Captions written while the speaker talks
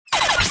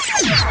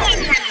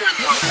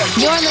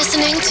You're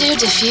listening to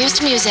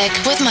Diffused Music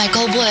with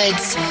Michael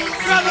Woods.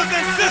 Brothers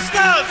and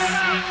sisters!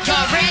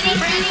 Y'all ready?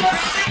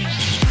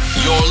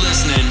 You're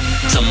listening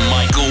to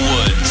Michael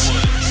Woods.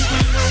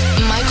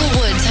 Michael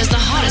Woods has the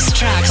hottest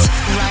tracks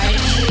right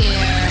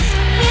here.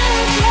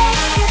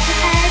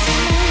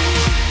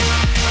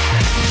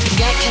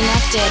 Get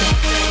connected.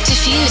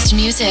 Diffused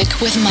Music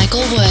with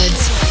Michael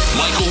Woods.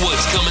 Michael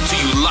Woods coming to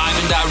you live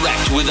and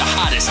direct with the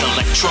hottest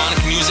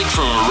electronic music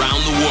from around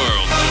the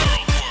world.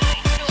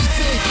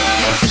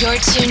 You're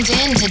tuned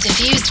in to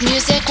Diffused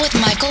Music with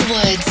Michael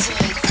Woods.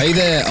 Hey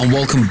there, and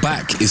welcome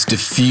back. It's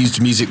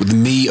Diffused Music with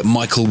me,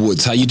 Michael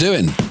Woods. How you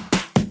doing?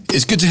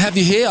 It's good to have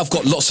you here. I've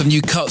got lots of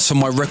new cuts from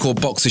my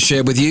record box to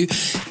share with you.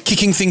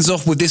 Kicking things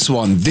off with this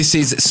one. This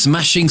is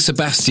Smashing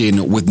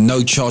Sebastian with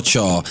No Cha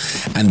Cha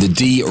and the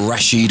D.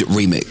 Rashid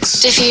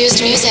remix.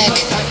 Diffused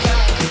Music.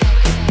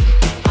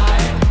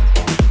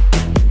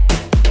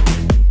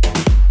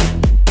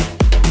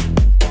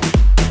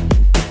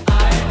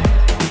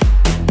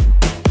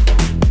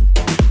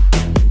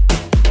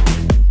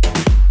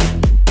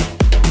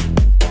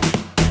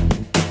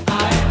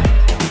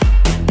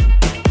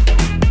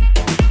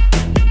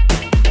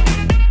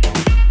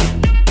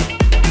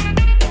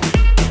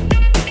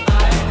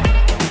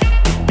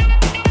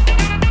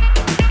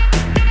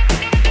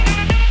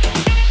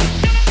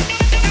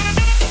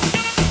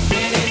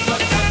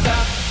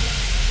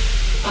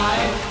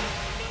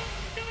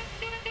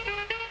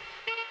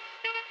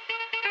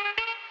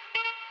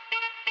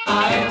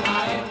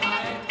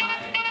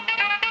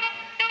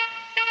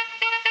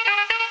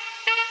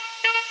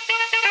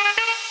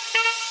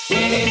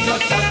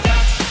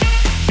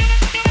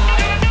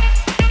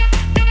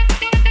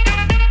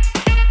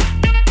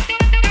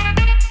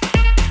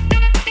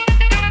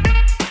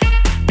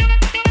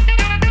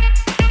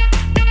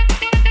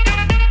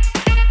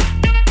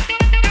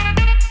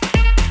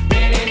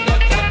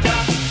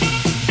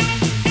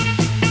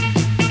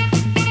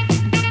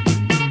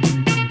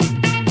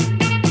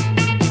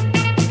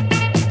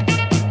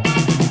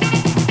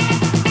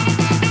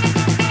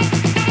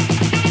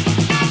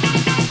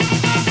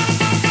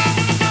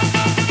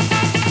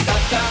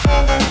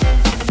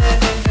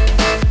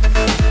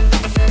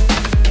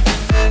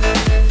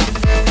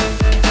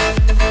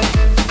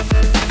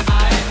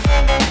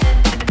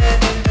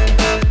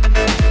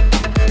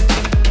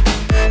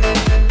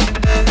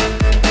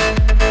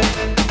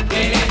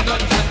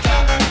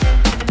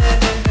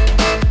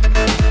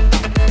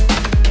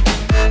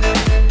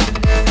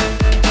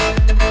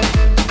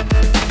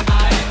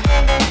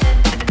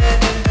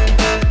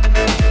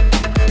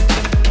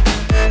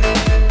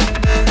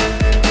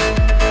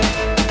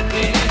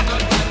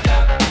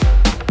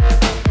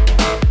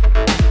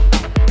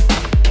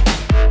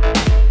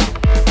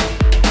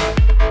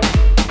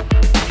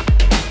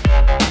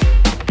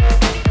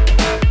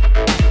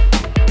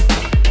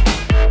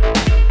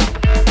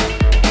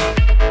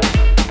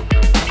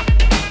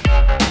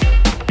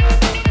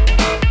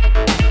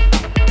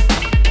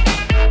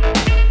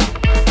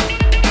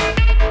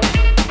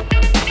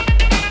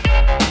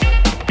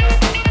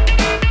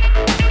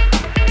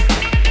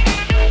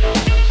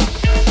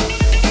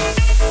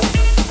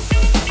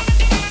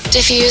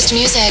 Diffused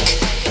Music.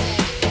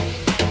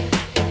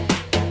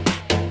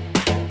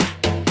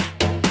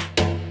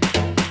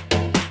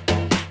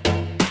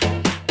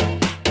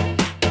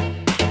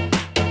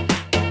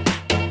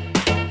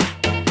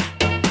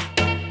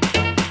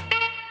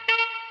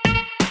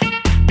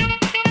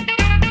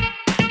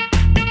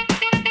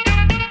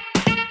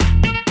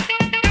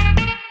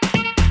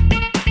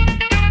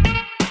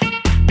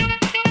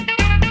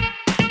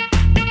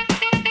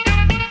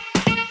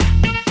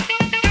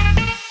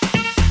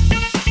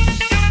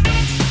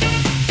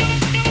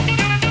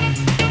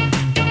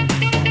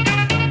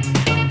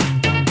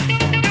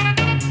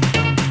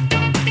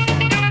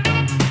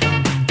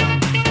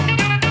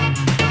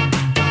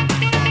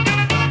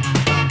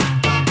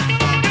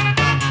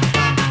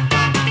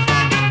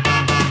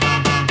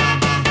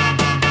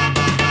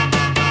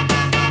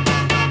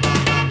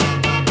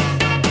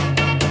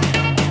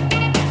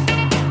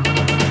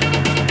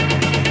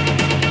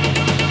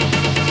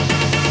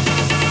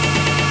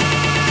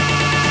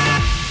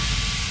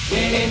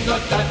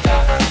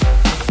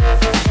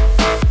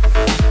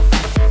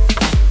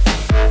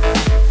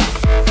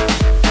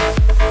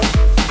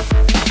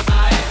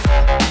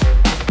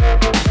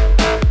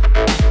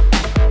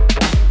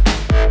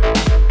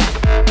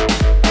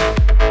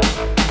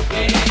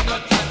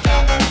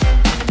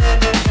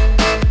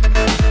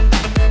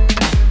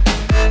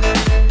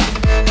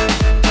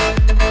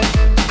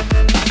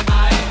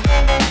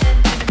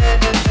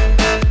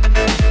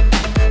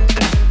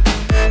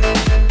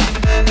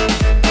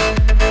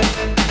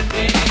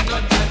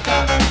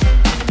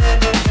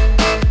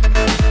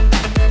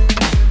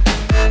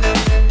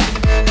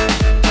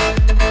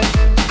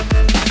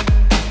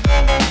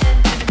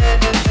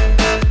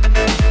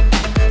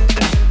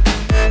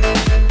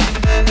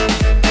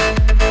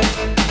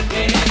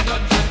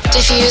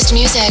 Diffused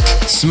Music.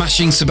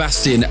 Smashing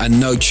Sebastian and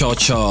No Cha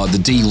Cha, the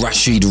D.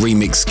 Rashid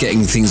remix,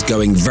 getting things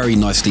going very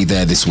nicely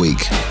there this week.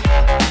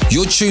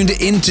 You're tuned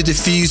into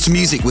Diffused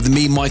Music with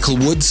me, Michael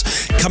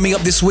Woods. Coming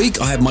up this week,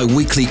 I have my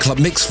weekly club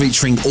mix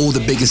featuring all the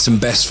biggest and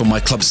best from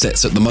my club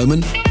sets at the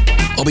moment.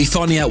 I'll be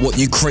finding out what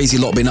you crazy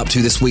lot been up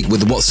to this week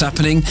with What's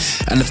Happening.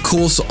 And of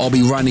course, I'll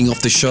be rounding off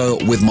the show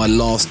with my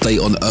Last Day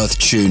on Earth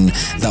tune.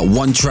 That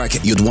one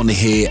track you'd want to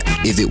hear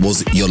if it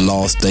was your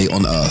last day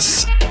on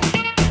Earth.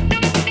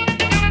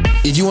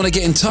 If you want to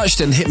get in touch,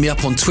 then hit me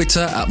up on Twitter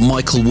at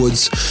Michael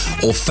Woods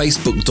or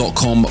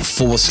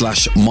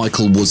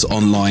Facebook.com/Michael Woods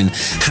Online,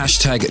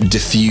 hashtag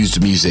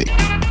Diffused Music.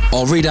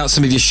 I'll read out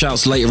some of your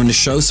shouts later in the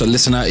show, so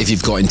listen out if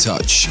you've got in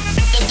touch.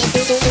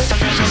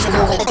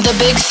 The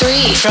Big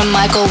Three from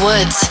Michael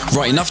Woods.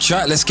 Right, enough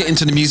chat, let's get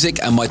into the music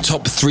and my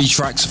top 3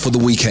 tracks for the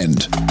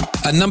weekend.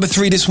 At number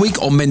 3 this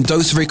week on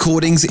Mendoza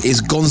Recordings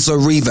is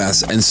Gonzo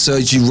Rivas and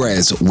Sergi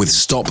Rez with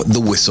Stop the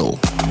Whistle.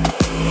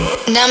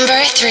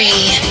 Number 3.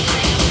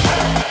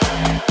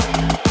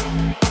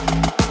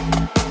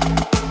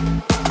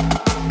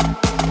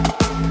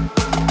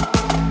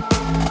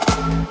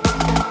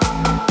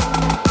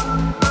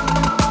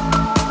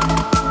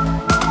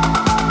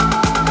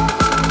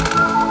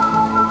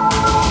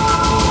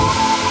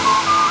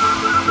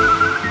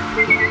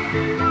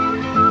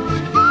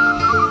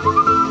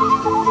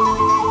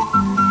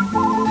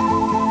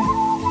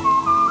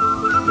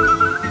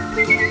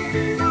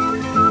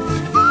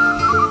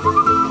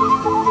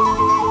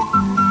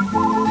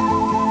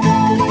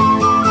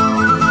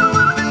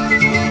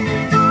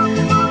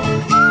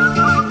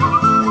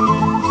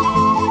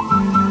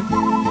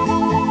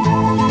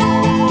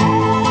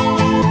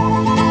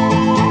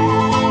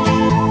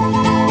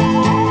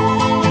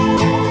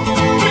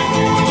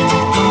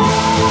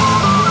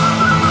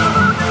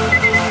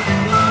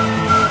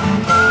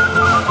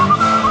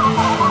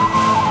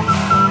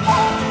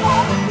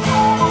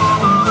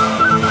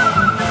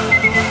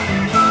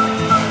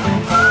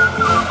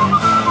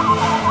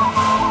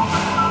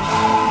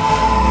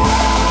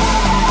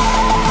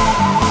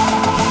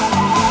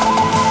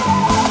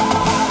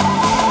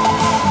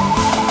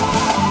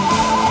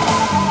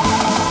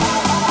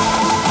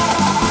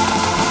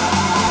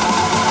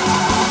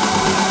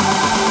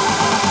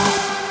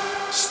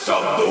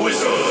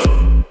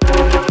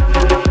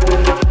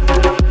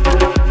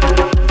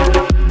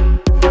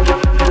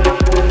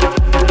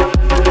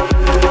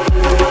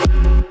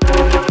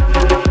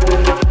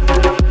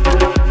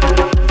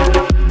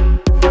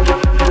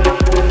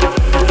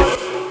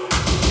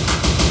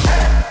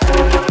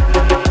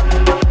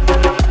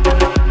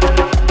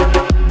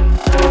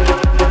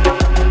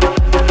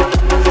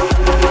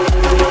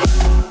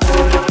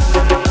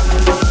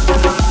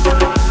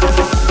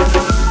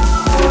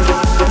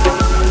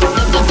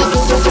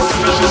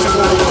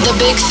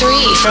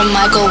 From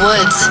Michael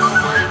Woods.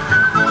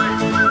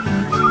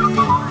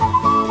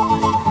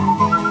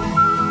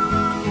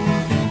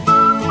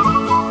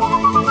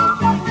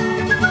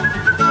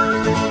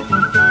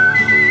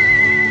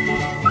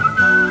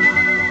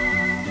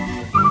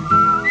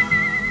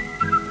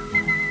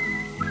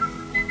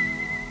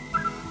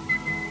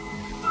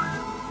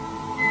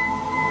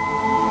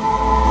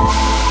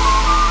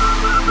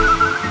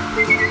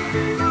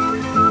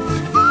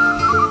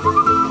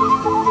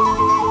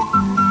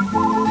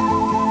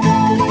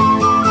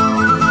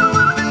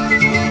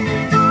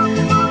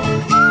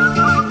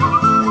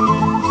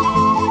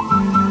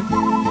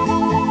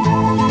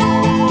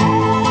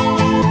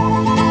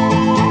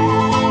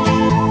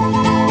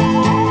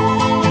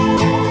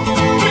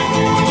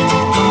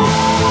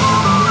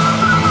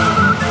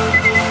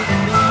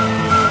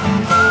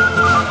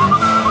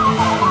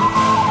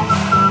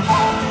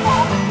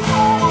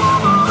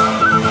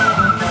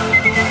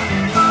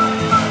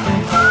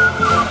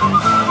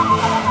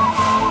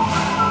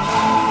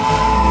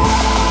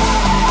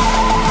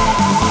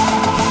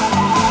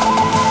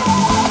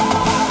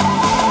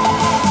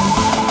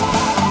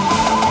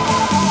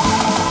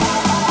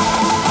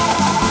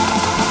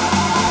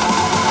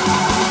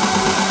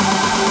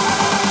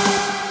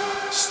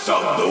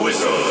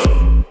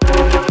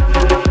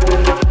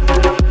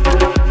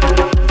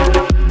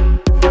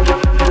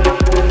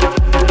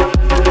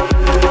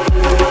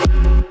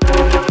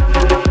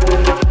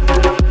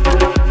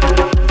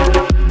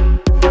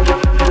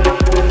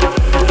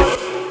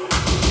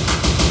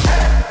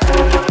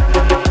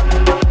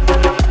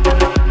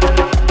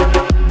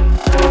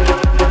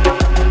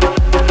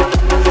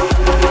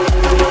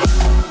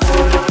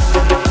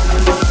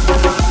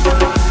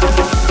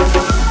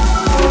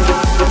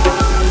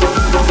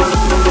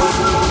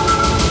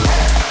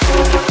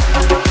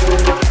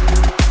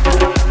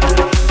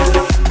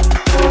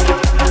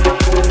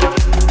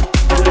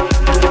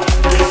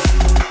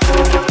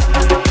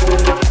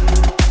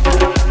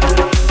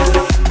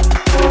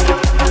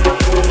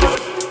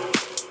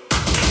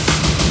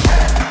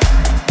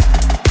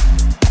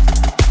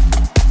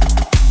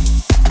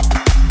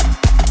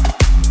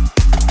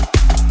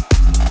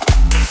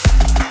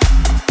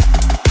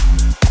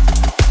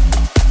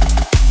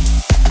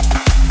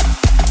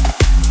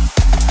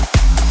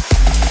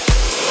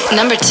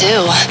 Number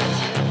 2.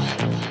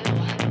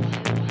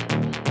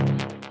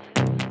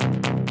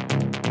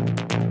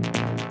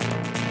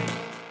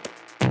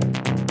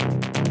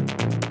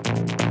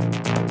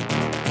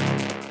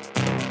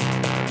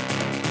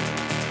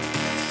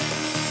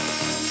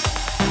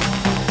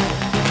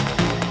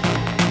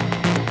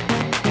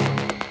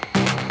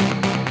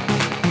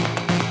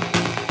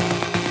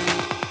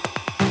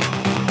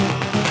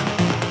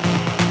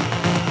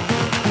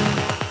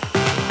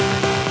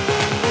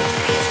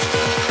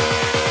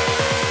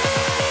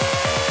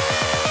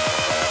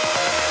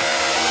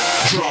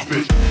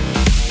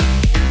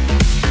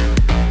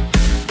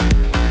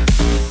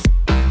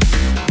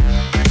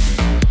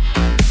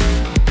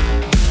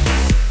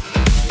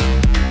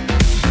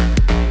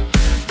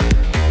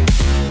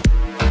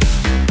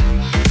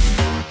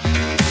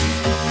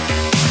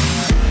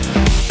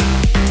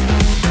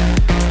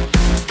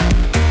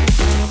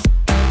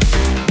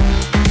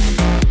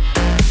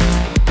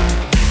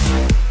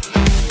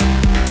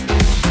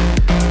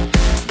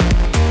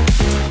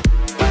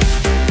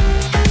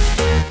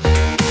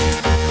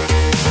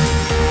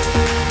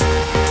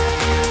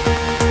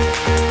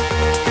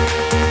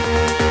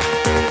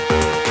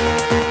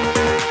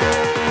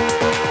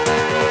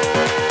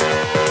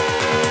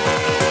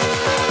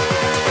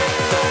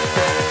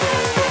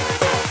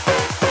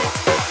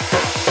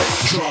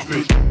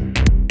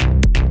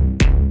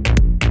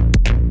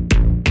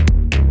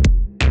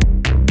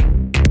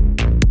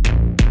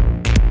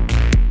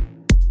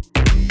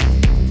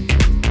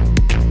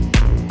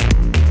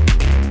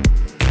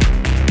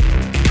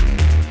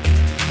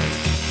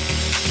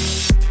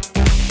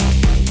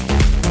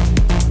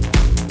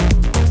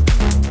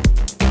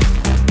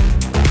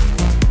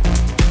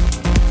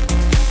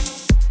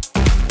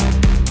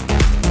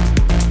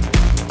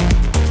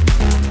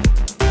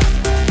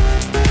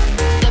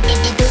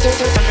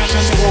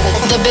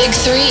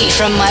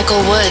 from Michael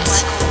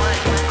Woods.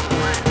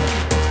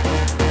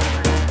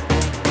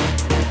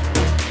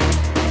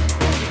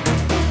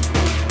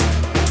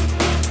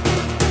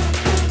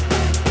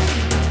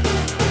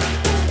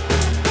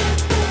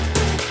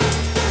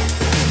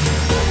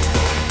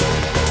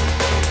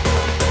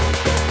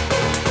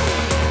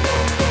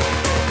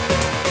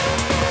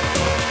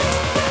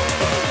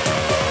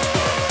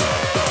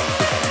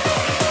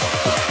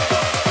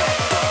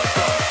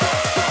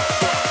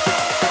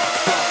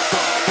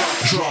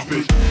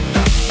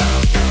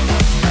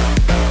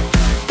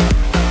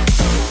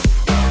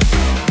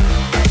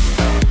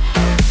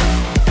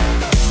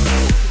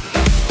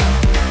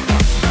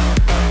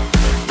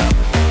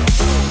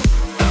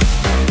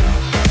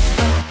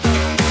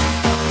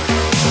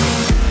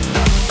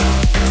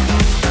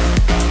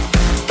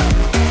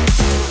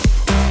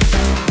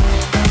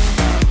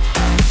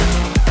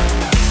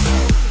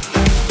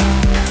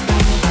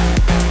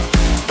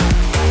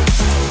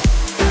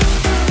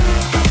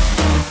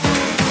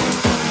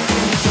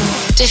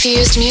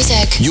 Diffused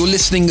music. You're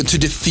listening to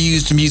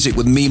Diffused Music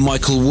with me,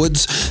 Michael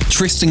Woods.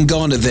 Tristan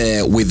Garner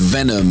there with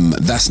Venom.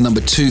 That's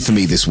number 2 for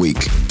me this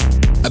week.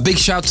 A big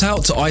shout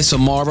out to Isa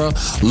Mara,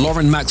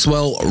 Lauren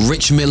Maxwell,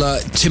 Rich Miller,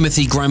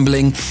 Timothy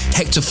Grambling,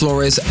 Hector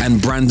Flores,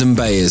 and Brandon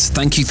Bayers.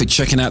 Thank you for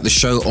checking out the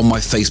show on my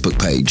Facebook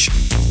page.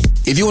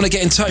 If you want to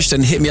get in touch,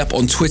 then hit me up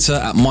on Twitter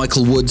at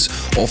Michael Woods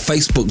or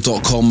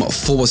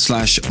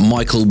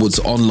Facebook.com/Michael Woods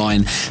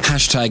Online,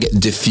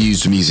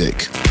 #Diffused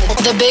Music.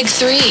 The Big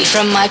 3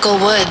 from Michael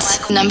Woods.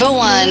 Number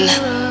 1.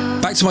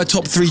 Back to my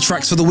top 3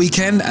 tracks for the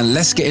weekend, and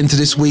let's get into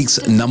this week's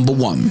number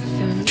 1.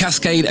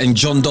 Cascade and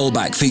John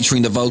Dolbach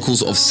featuring the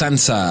vocals of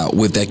Sansa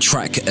with their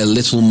track A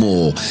Little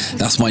More.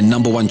 That's my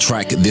number 1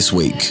 track this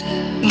week.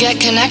 Get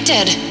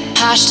connected.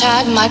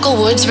 #Michael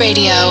Woods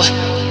Radio.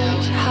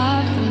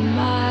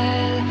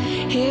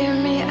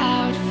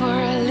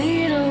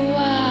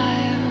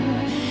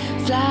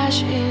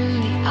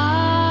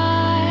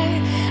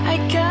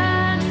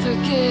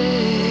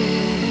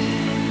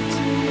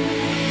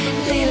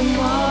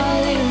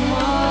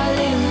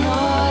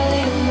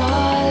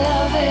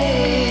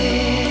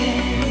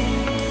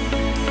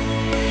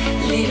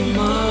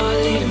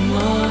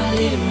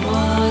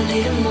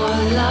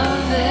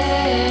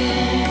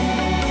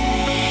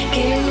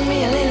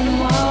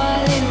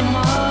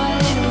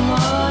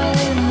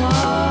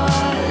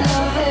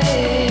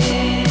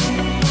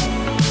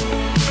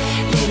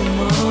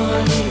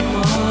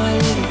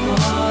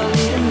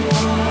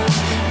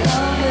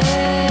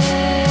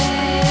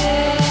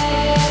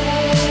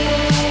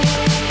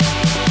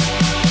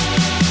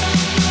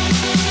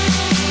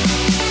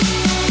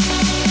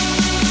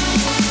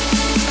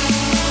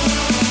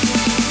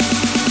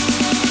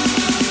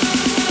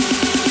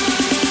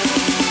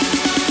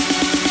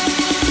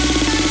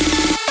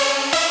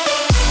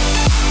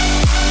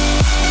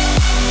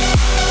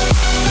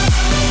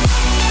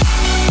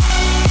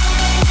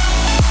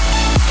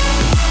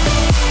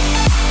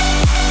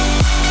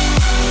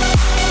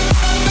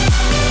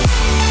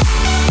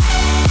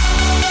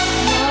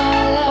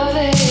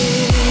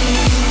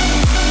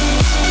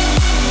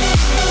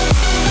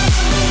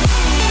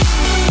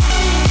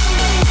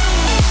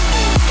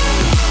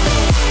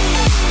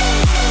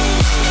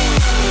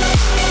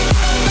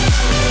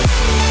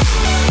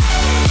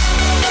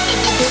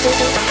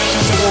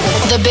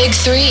 The Big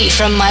 3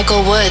 from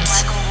Michael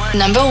Woods.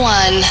 Number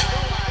 1.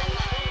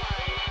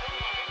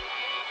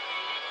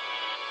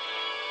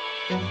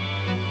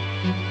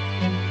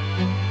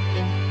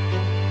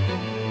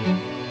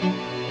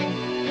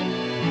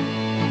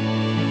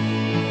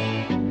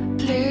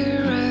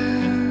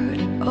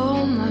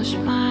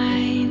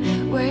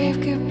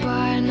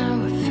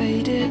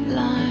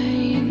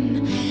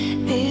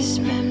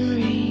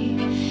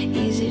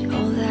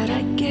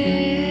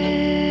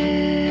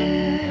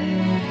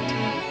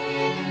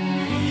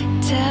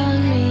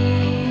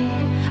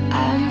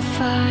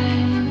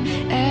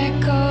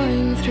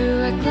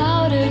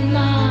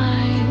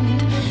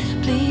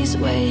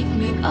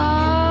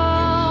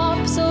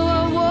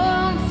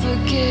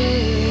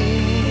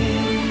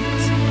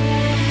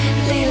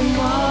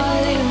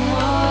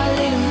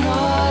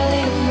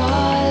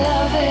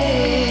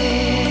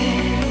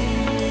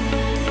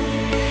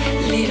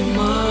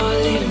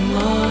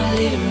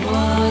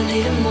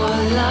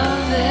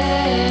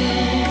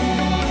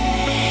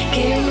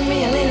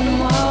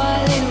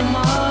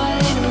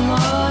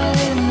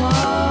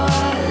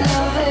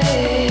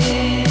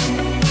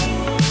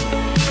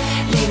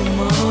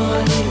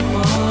 Little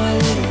more,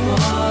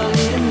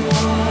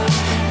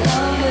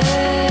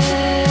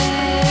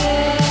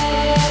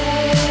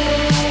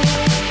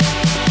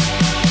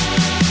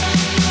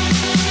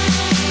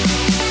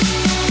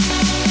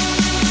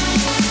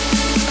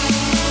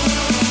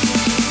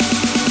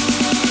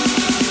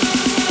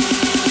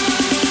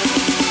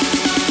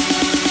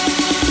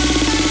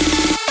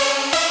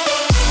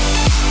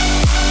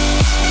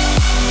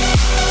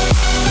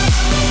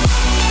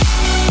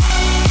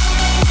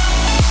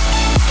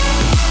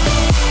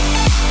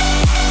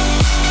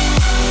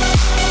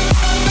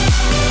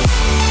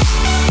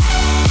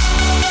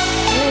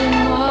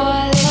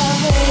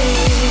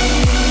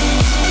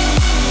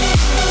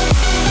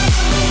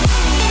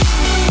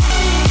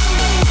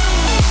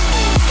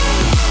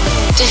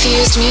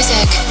 Diffused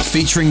music.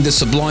 Featuring the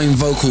sublime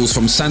vocals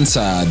from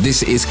Santa,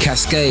 this is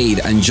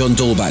Cascade and John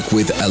Dahlback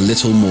with A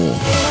Little More.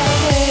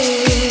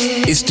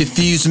 It's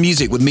Diffused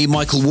Music with me,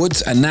 Michael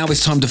Woods, and now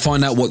it's time to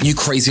find out what you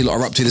crazy lot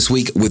are up to this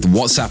week with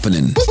What's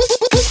Happening.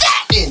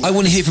 I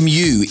want to hear from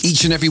you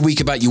each and every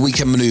week about your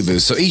weekend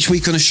maneuvers. So each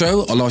week on the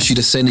show, I'll ask you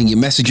to send in your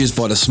messages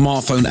via the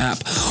smartphone app,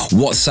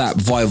 WhatsApp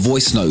via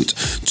voice note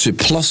to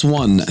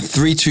 +1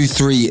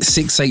 323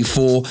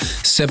 684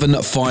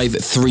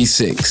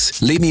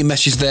 7536. Leave me a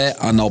message there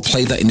and I'll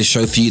play that in the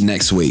show for you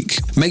next week.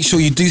 Make sure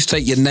you do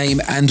state your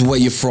name and where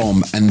you're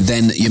from and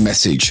then your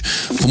message.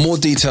 For more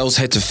details,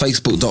 head to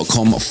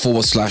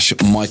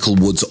facebook.com/Michael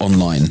Woods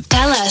Online.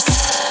 Tell us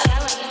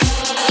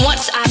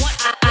what's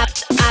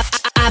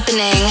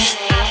happening.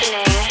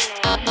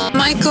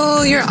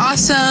 Michael, you're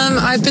awesome.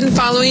 I've been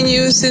following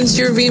you since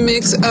your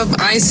remix of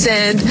I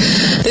Said.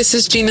 This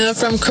is Gina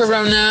from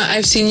Corona.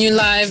 I've seen you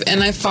live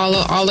and I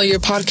follow all of your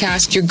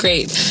podcasts. You're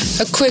great.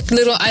 A quick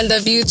little I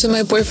love you to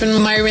my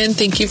boyfriend Myron.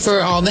 Thank you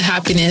for all the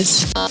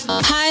happiness.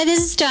 Hi, this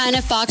is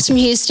Diana Fox from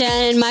Houston,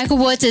 and Michael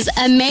Woods is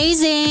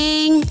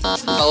amazing.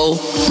 Hello,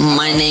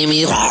 my name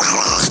is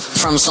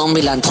from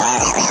Zombieland.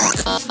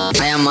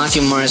 I am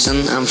Matthew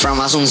Morrison. I'm from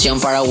Asunción,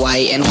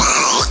 Paraguay, and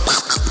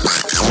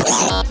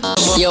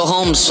yo,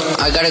 Holmes,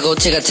 I gotta go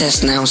take a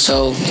test now,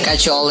 so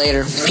catch you all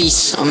later.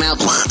 Peace, I'm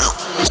out.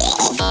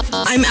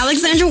 I'm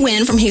Alexandra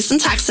Wynn from Houston,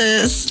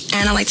 Texas,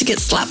 and I like to get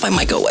slapped by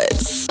Michael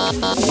Woods.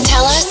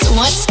 Tell us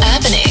what's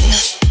happening.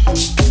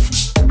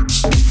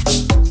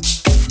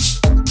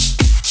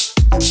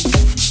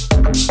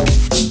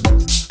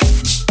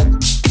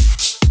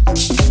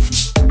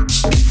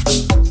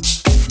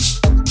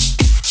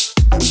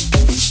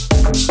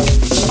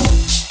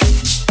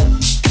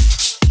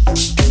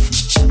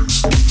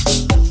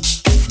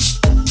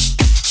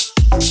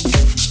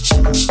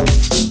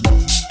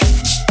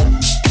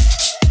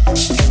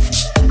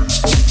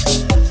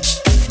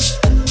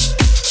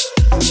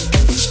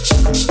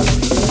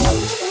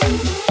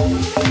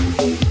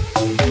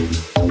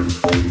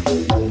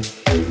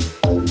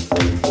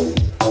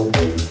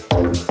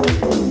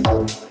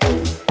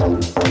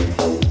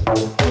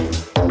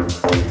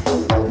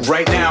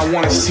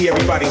 See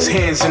everybody's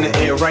hands in the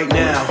air right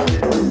now.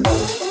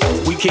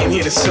 We came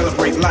here to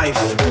celebrate life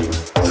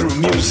through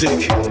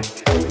music,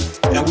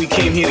 and we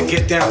came here to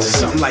get down to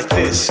something like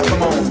this.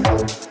 Come on,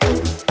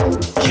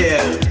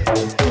 yeah.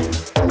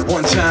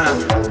 One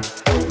time,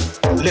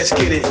 let's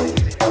get it.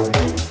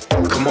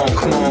 Come on,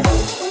 come on,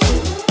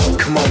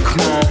 come on,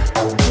 come on,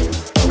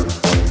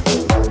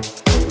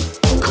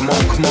 come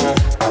on, come on,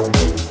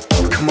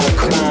 come on,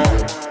 come on.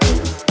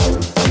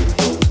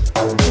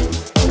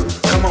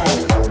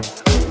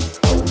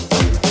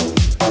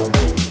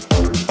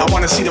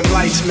 See them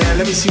lights, man.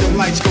 Let me see them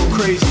lights go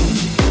crazy.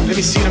 Let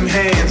me see them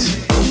hands.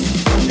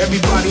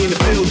 Everybody in the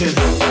building.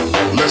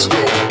 Let's go.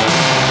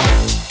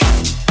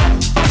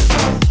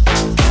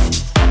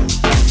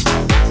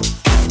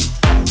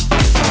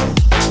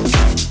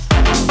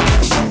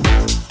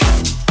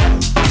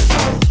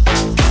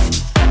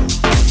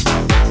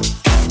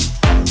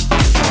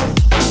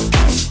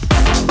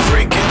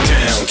 Break it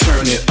down,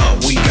 turn it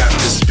up. We got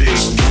this big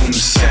boom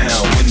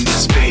sound. When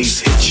this bass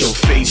hits your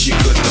face, you're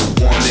gonna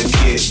wanna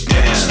get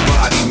down.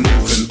 Body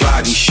moving,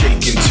 body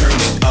shaking, turn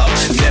it up,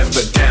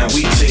 never down.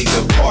 We take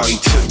the party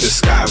to the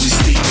sky. We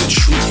speak the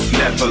truth,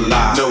 never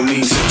lie. No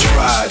need to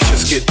try,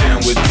 just get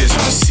down with this.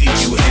 We see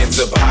you hands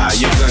up high.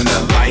 You're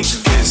gonna like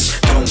this.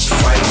 Don't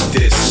fight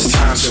this. It's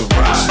time to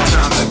ride.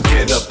 Time to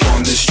get up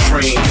on this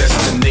train.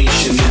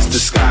 Destination is the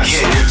sky. So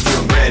if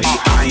you're ready,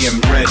 I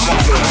am ready.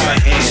 Throw your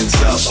hands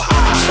up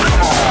high.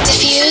 Come on.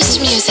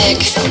 Diffused music.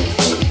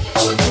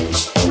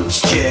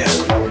 Yeah.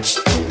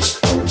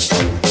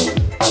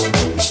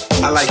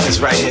 I like this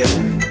right here.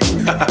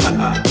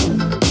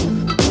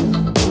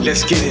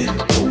 Let's get it.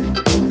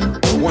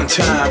 One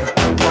time,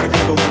 party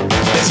people.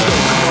 Let's go.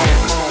 Come on.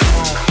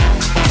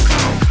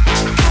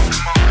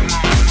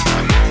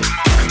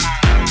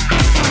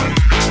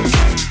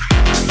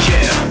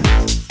 Yeah.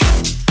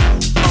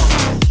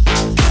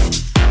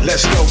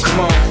 Let's go. Come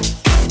on.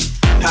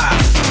 Ha.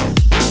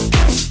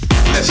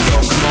 Let's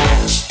go. Come on.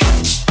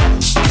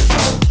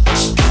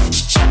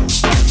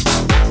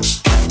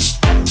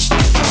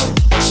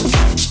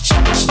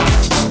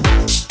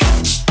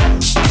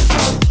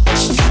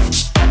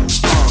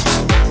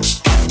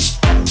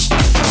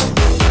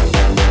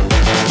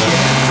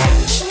 Yeah.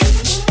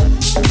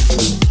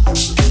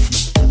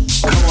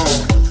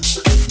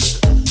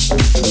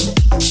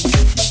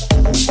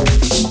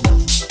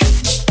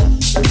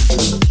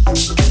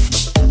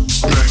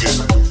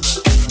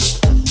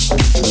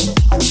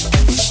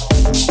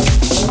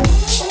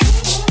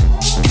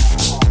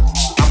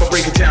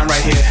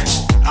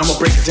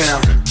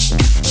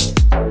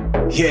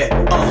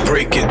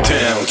 Break it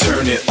down,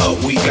 turn it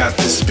up, we got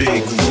this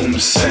big room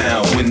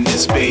sound. When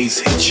this bass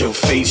hits your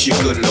face,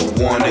 you're gonna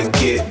wanna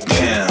get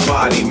down.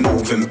 Body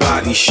moving,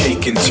 body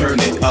shaking, turn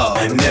it up,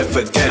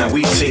 never down.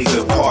 We take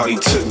the party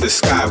to the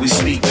sky, we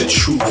speak the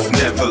truth,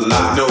 never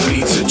lie. No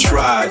need to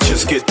try,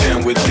 just get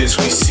down with this.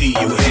 We see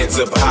you hands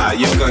up high,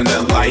 you're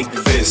gonna like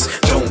this.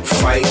 Don't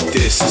fight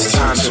this, it's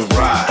time to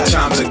ride.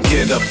 Time to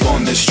get up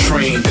on this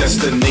train,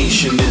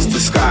 destination is the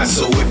sky.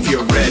 So if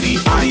you're ready,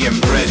 I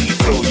am ready.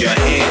 Throw your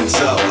hands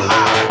up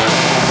high.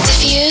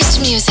 Diffused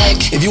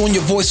music. If you want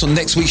your voice on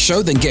next week's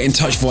show, then get in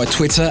touch via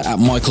Twitter at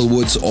Michael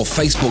Woods or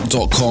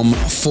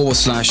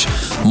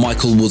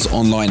Facebook.com/Michael Woods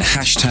Online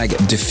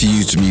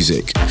 #Diffused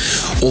Music.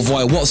 Or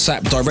via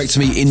WhatsApp, direct to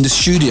me in the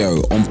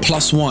studio on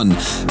 +1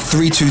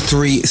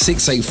 323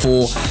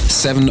 684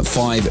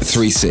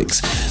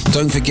 7536.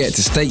 Don't forget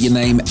to state your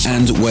name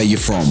and where you're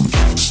from.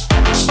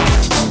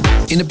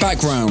 In the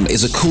background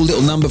is a cool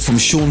little number from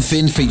Sean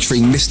Finn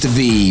featuring Mr.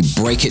 V,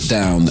 Break It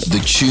Down, the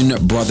Tune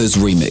Brothers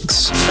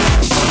remix.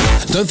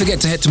 Don't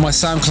forget to head to my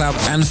SoundCloud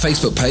and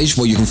Facebook page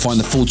where you can find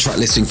the full track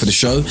listing for the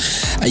show.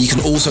 And you can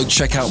also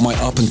check out my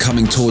up and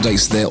coming tour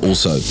dates there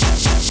also.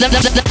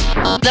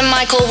 The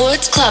Michael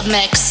Woods Club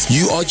Mix.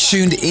 You are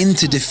tuned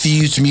into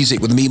Diffused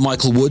Music with me,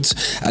 Michael Woods.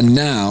 And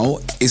now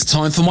it's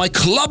time for my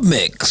Club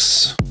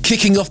Mix.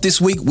 Kicking off this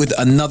week with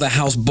another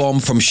house bomb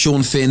from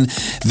Sean Finn.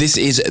 This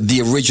is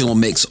the original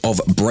mix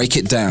of Break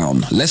It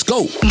Down. Let's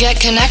go. Get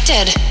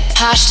connected.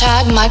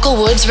 #Michael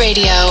Woods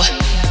Radio.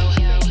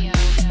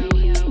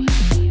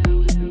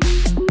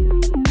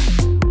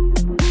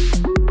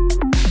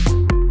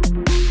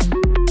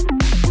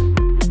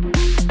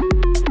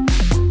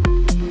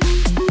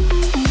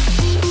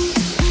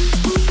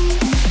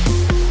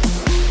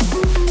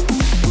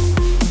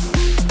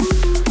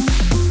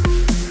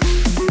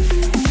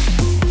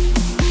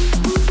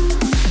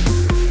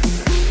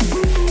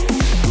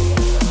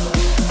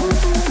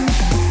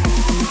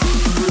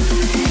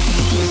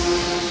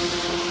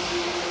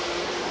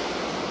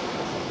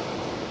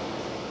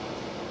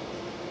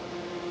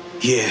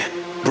 Yeah,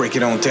 break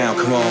it on down,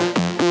 come on.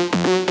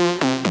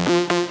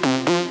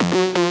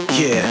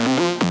 Yeah.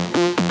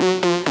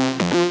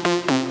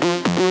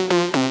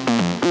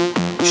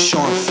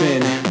 Sean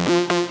Finn,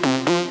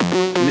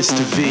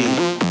 Mr. V.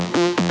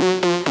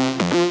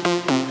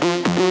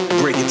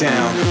 Break it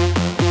down.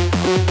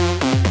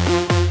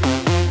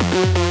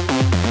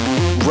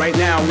 Right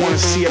now, I want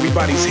to see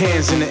everybody's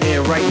hands in the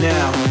air right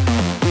now.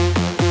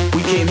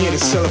 We came here to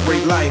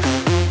celebrate life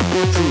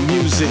through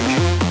music.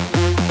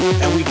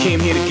 And we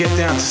came here to get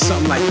down to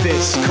something like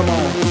this. Come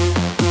on.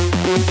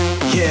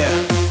 Yeah.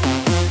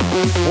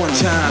 One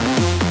time.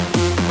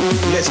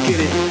 Let's get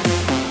it.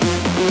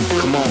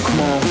 Come on,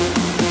 come on.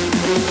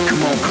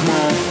 Come on, come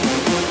on.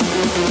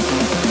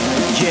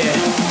 Yeah.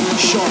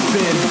 Sean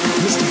Finn,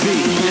 Mr. V.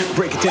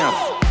 Break it down.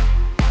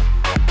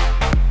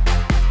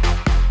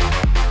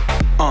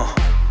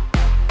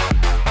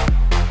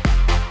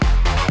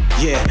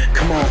 Yeah,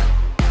 come on.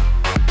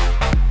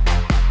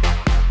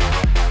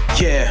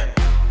 Yeah.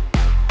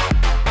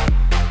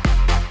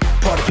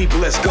 Party people,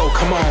 let's go,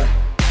 come on.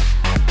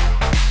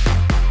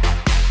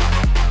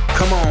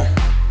 Come on.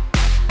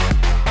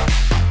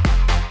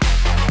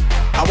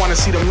 I wanna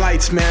see them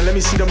lights, man. Let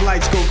me see them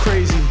lights go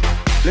crazy.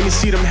 Let me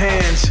see them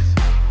hands.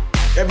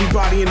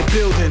 Everybody in the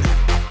building.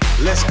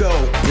 Let's go.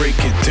 Break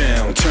it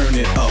down, turn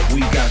it up. We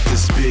got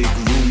this big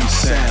room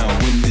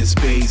sound. When this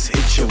bass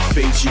hits your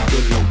face, you're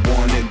gonna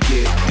wanna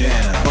get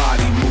down.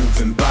 Body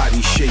moving,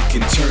 body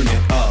shaking, turn it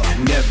up.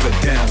 Never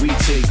down. We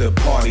take the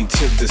party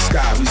to the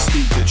sky. We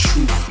speak the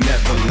truth,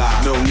 never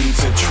lie. No need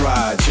to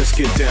try, just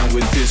get down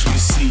with this. We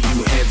see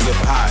you hands up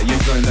high.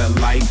 You're gonna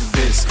like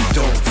this.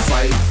 Don't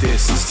fight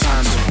this. It's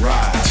time to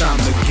ride. Time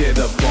to get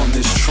up on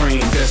this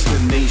train.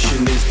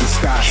 Destination is the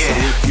sky. So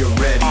if you're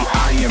ready,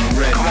 I am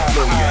ready.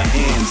 Throw your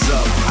hands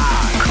up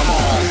high. Come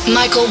on.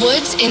 Michael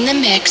Woods in the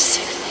mix.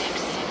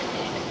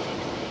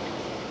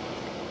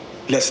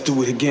 Let's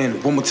do it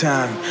again. One more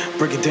time.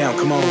 Break it down.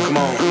 Come on, come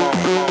on, come on,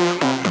 come on.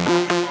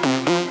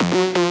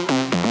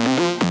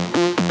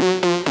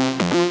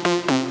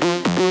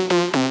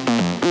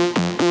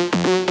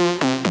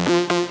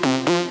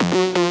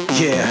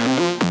 Yeah.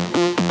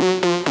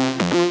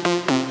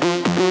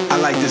 I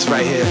like this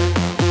right here.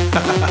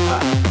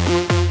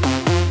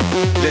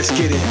 Let's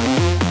get it.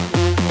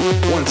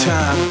 One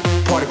time.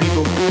 Party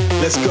people.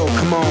 Let's go.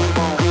 Come on.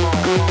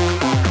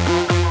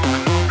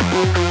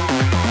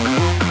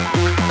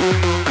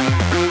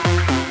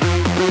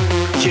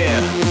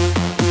 Yeah.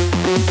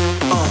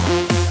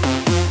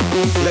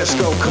 Let's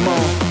go, come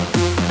on.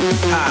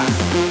 Hi.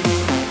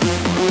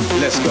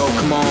 Let's go,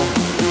 come on.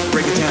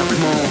 Break it down,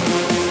 come on.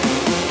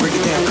 Break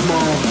it down, come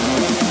on.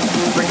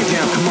 Break it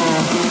down, come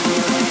on.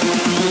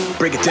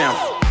 Break it down.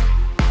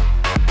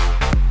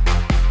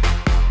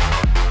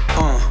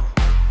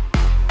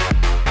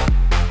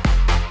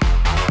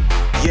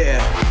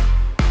 Yeah.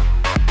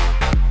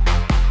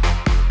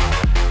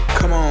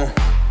 Come on.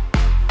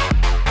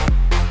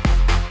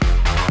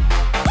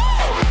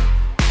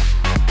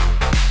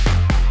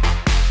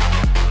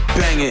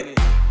 Bang it.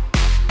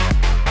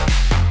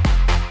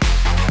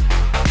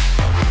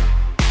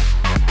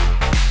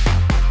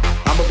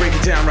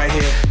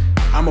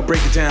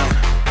 Break it down.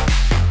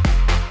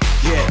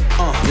 Yeah,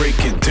 break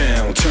it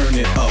down, turn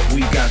it up.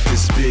 We got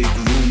this big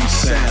room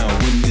sound.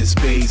 When this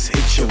bass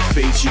hits your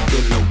face, you're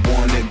gonna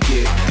wanna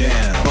get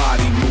down.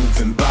 Body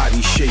moving,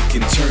 body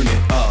shaking, turn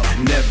it up.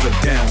 Never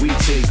down. We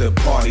take the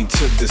party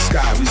to the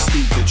sky. We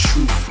speak the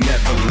truth,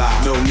 never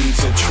lie. No need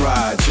to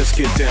try, just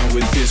get down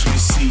with this. We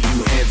see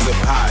you hands up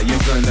high.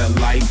 You're gonna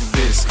like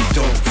this.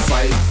 Don't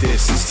fight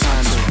this. It's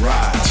time to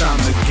ride. Time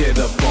to get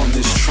up on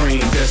this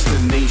train.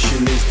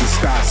 Destination is the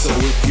sky. So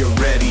if you're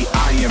ready,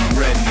 I am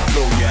ready.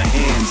 Throw your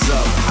hands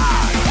up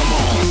high. Come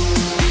on.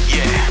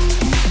 Yeah.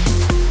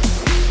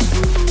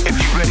 If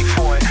you're ready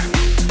for it,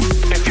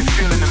 if you're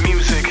feeling the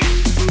music,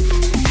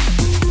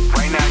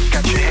 right now you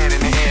got your hand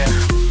in the air.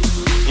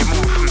 You're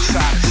moving from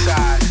side to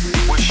side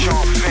with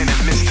Sean Finn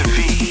and Mr.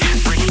 V.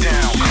 Break it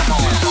down. Come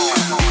on.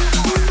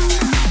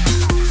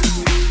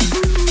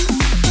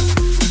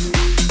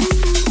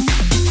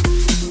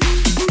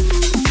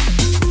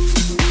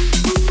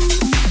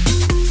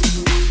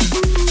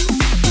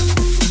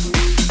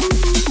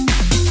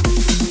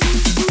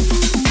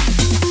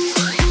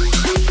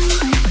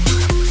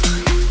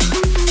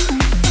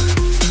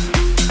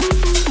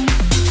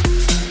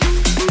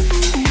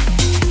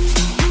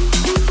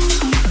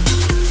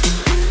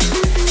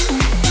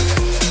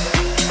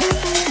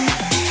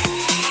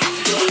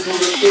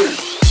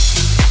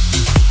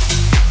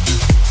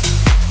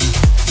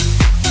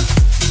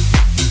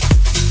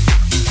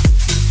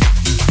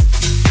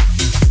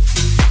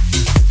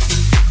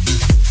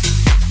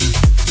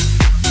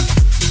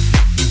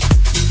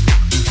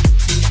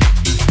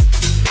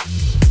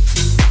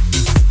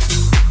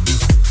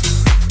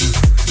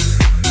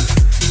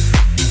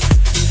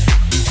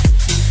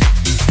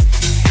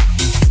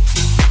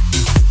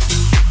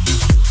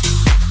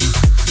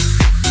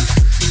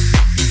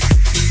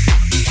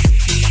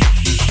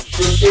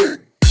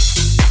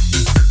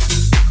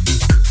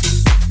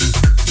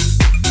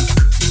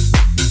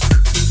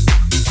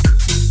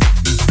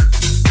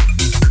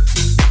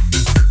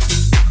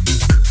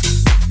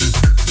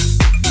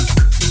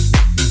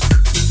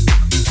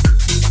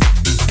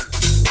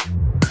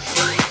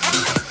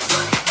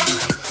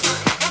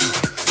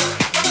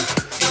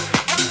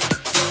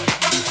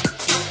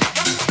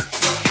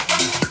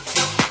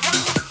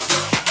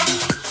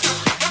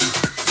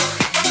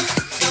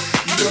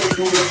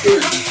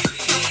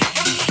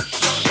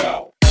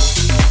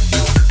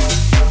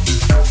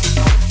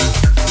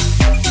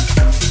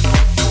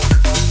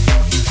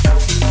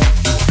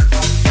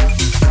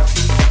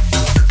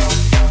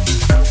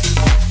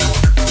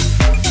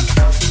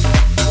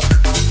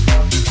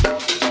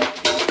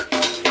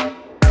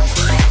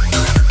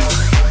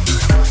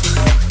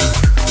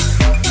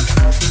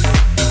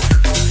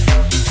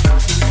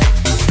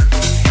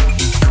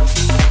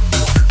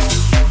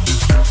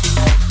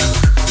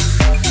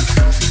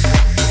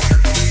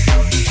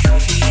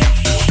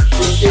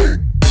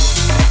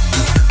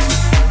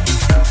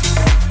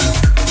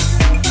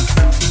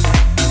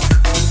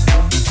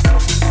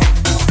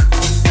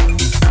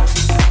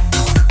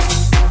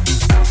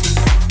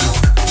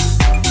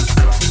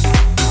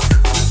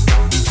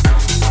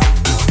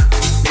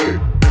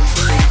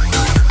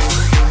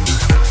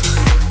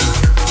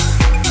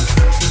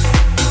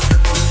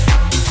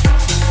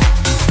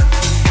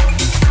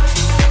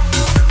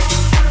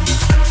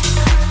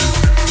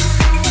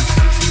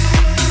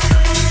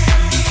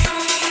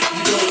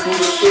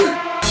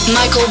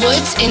 Michael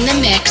Woods in the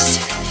mix.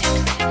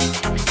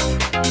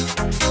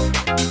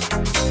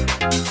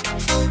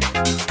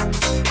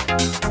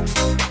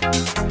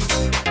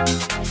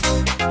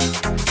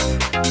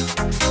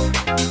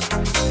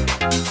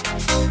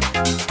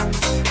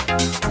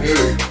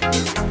 Hey,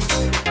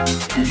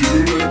 did you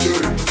do that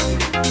thing?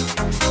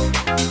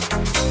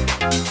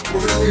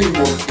 What do you mean,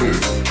 what thing?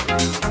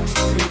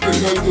 The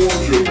thing I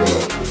told you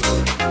about.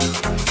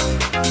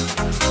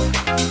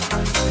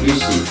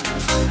 Listen,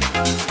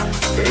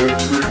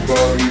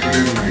 everybody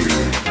in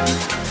here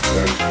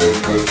has done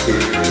that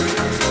thing.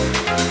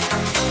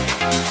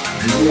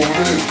 You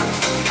want it?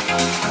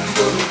 You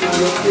gotta do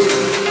that thing.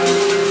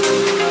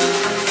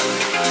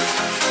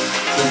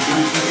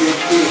 Somebody do that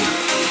thing.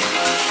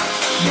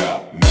 Now.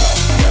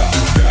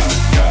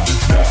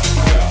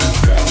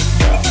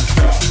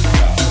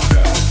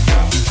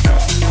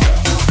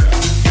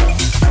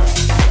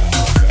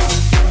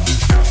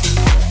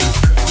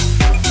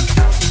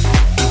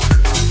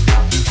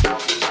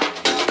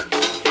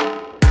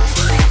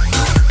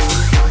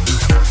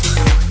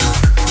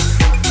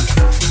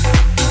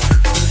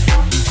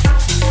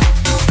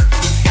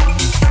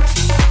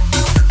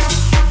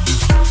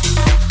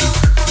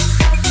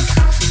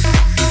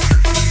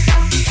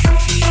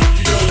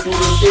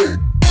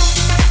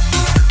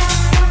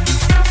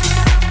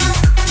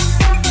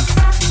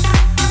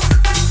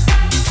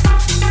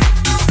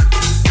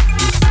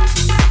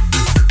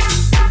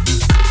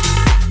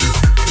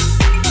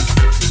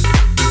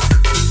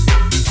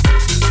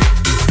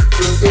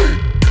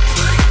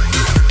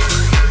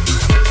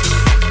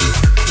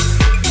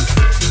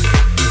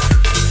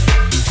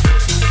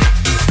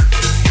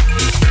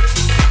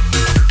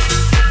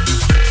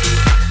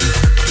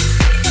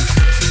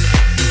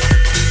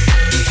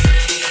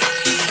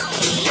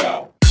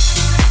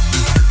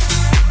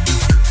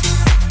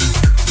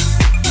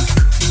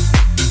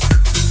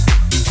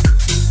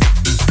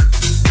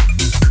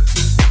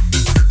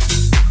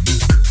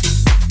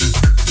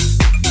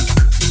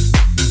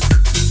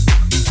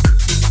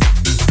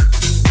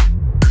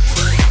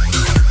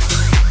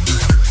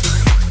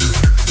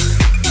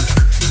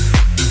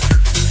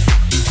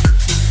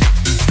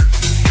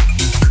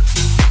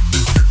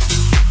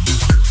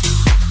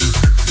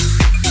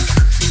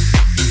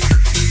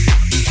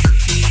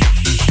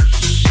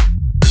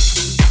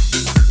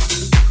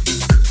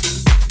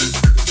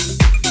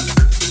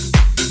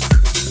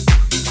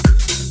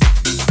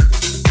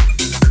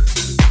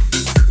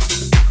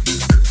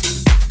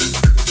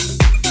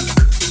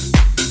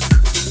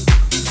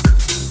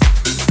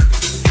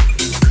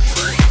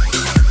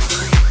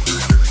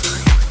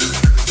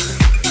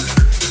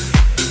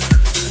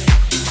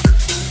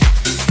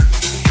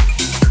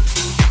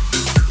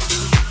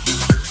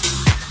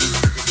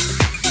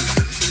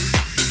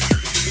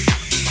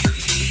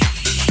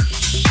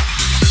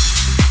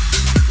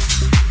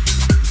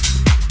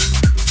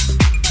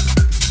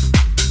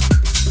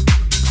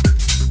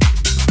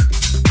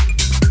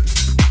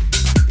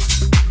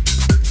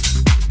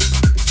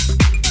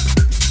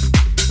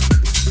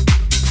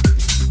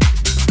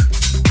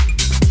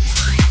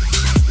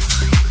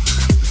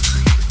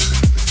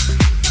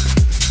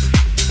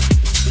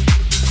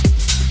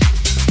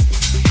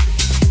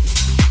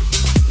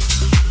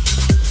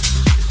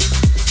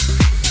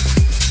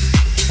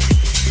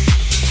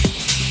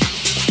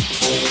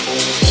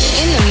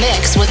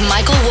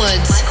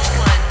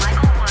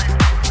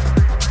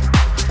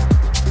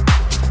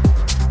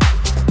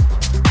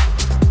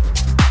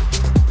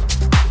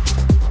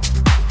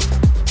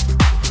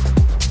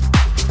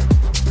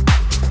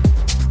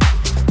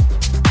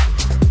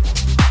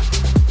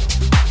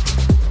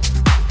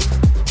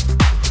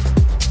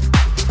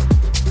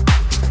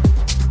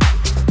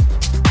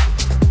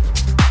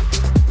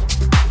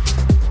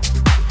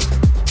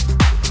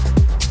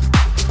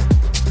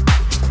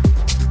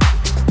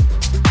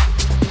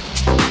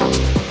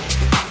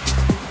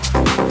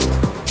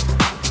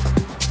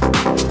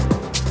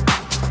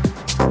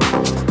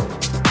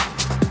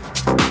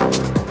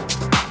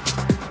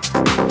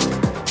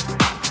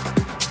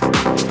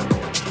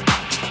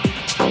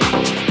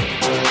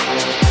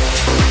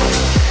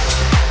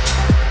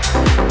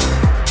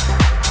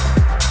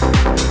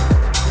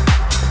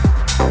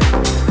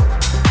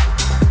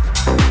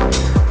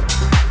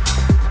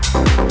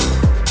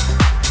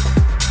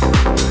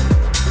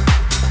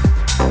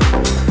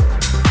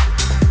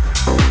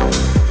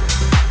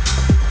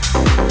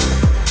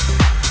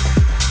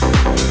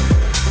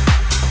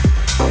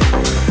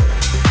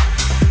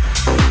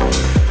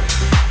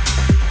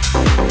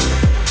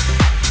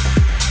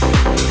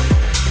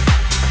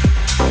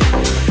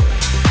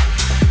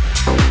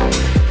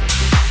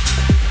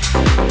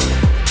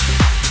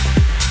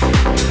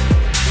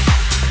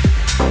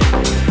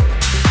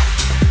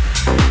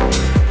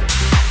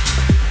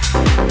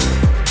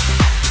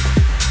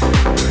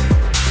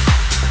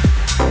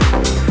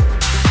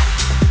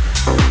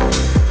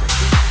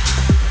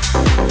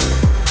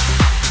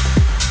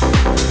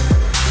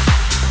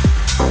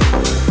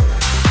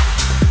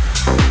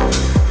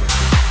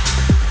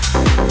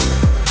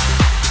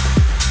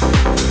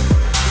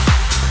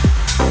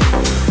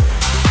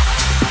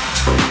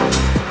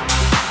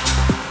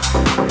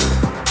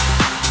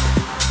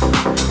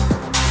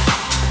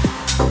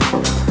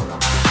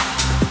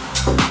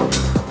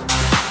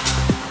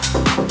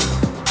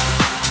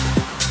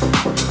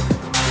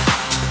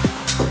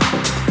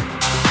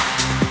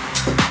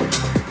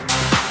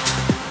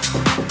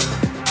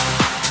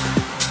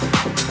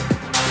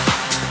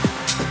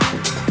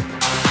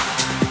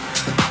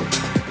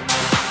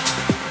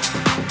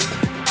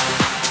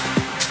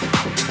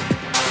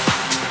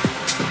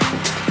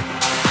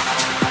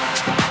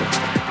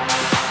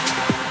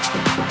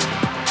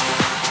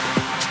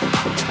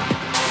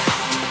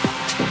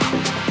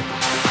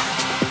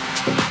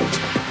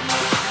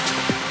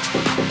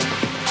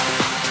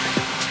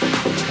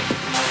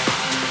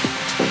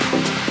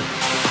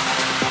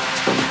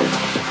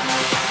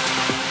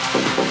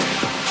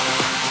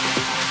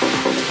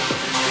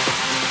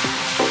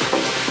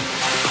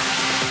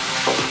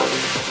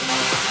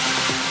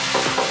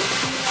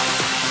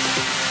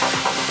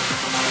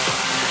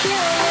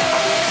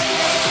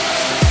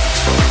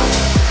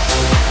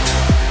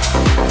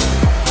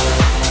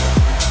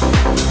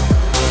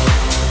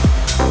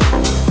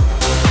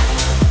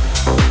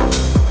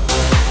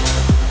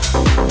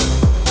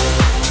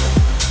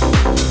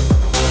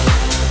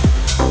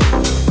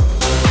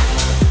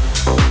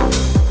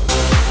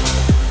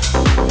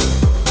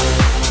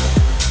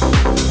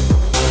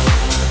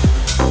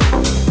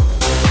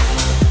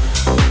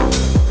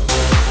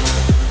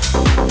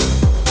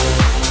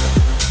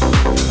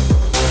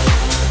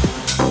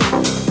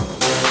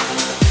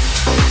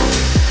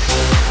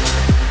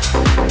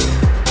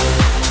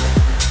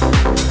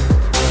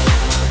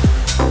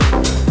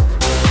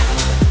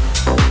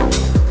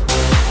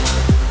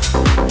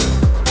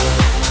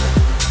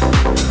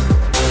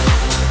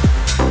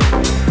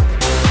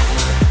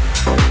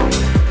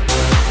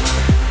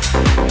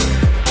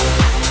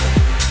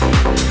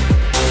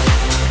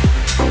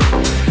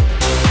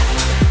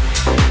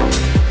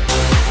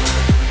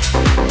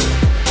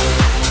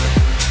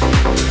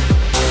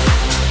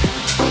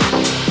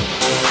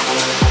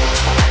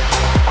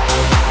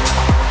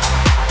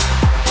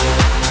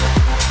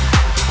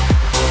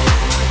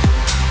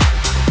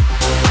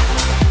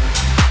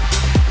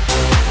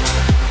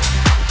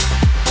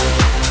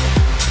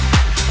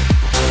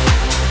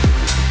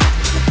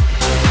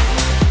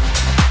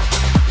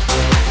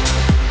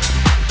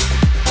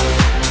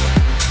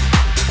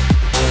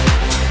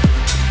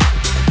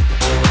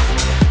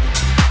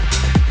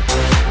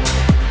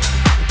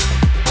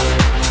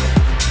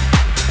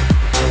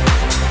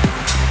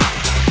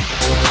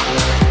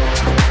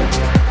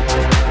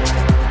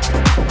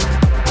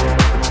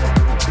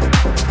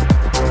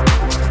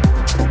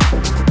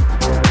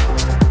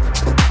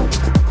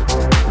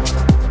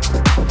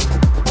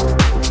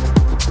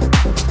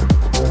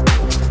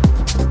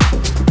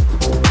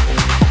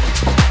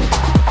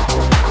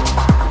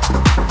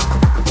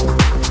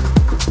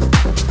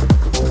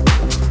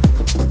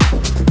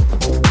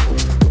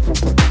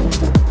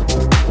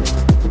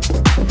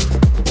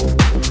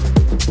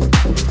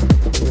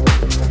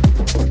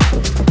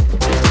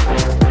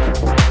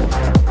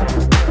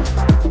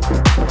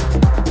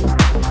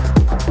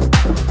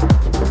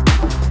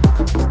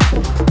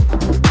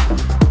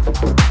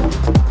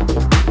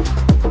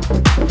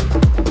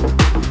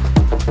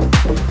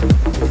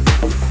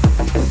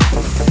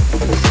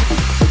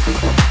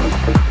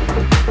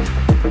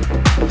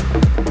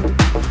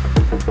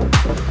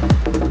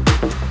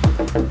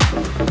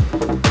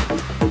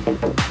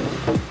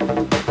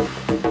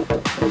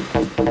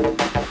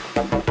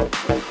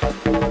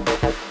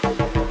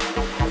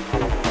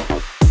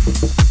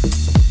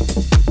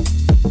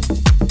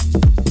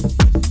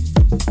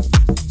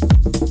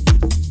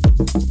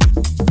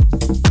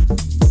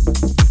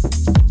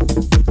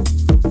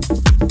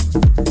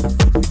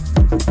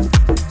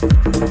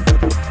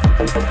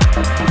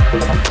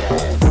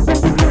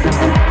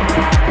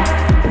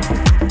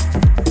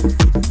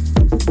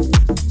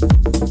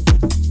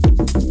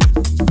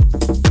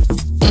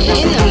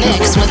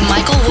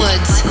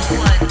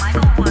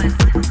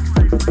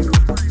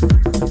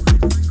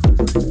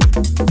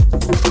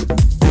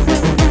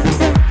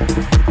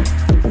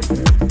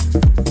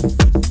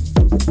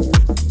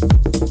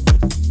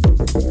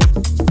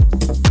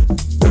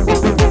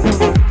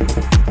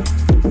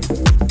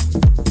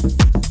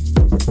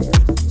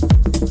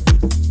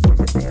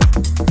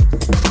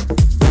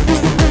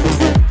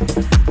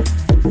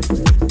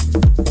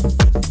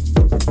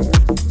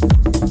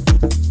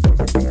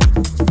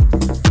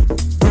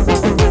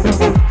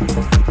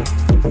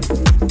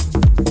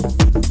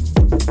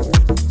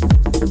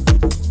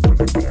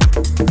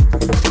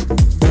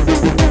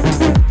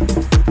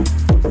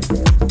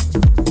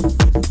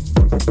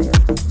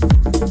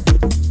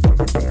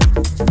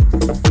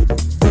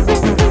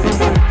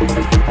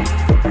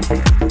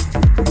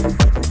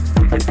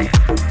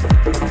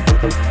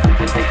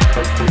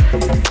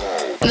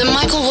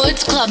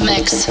 Club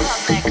Mix.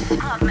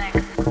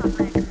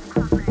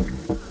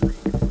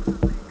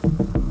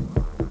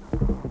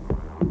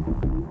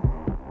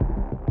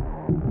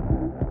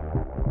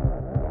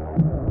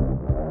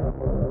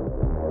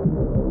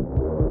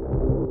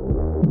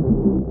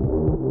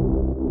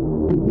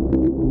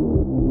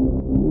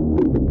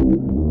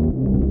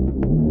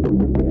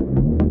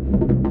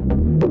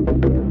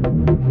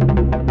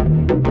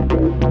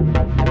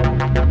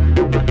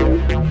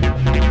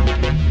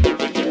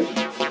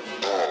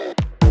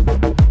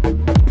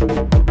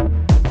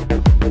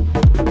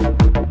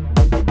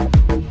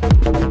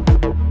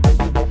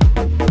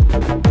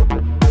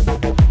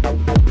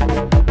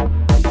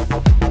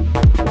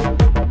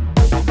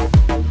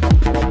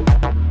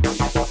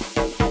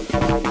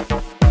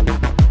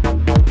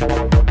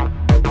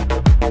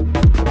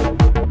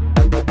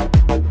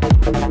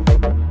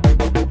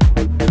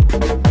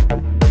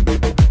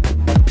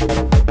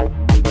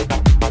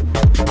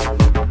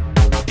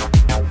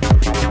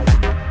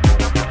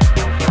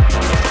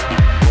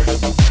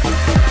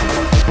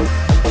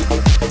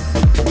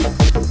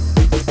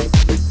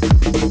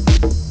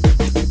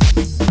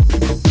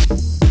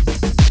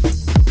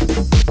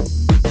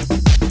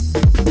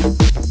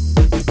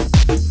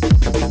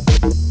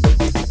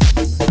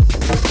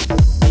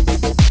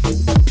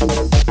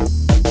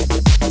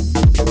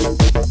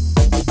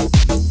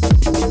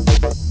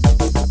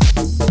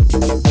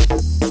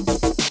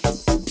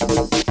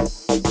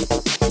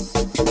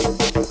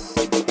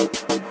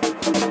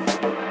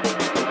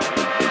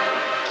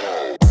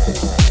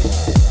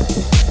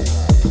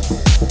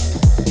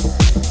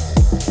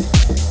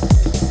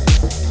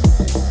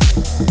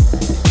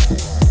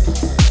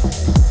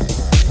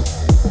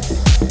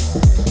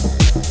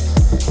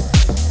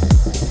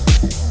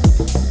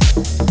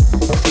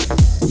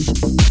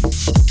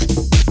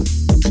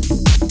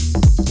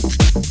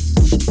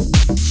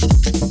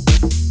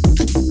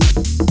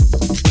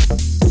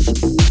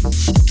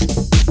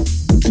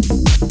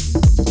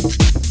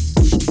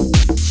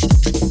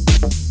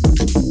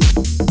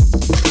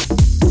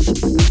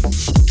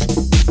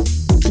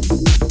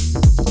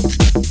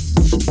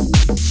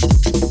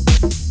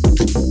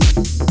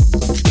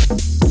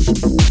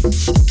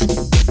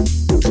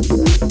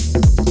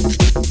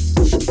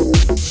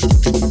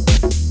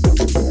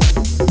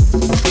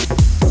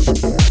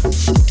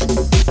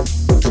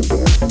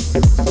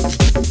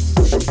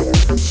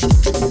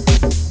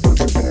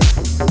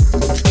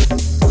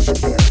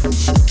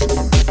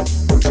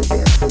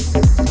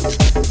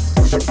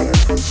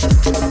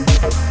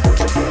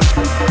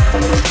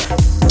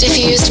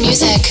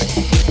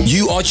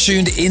 You are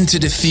tuned into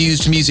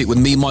Diffused Music with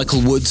me,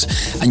 Michael Woods,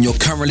 and you're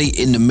currently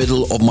in the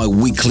middle of my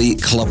weekly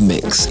club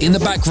mix. In the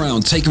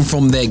background, taken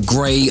from their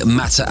Grey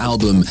Matter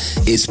album,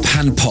 is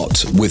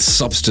Panpot with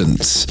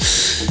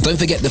Substance. Don't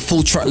forget the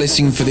full track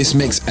listing for this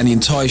mix and the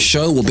entire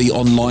show will be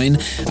online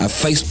at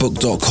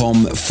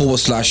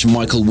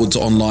facebook.com/Michael Woods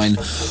Online,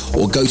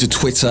 or go to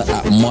Twitter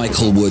at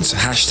Michael Woods,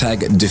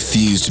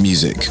 #Diffused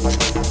Music.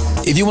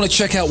 If you want to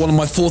check out one of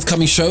my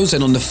forthcoming shows,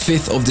 then on the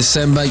 5th of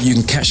December, you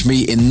can catch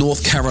me in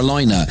North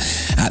Carolina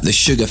at the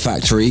Sugar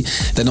Factory.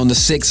 Then on the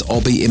 6th,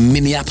 I'll be in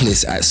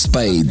Minneapolis at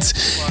Spades.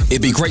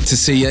 It'd be great to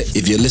see you.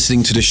 If you're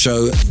listening to the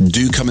show,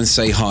 do come and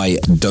say hi.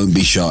 Don't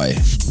be shy.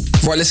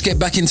 Right, let's get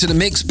back into the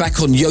mix. Back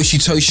on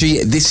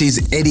Yoshitoshi, this is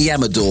Eddie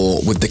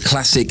Amador with the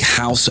classic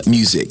house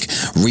music,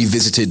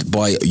 revisited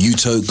by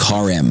Yuto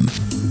Karem.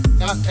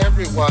 Not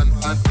everyone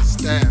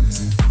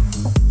understands.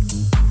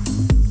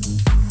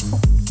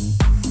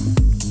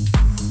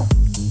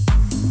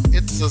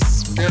 It's a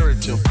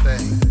spiritual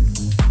thing.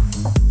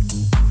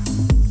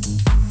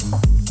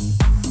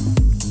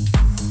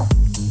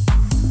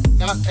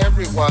 Not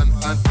everyone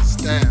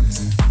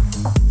understands.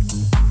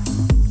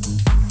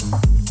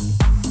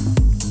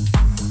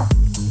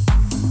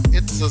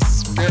 It's a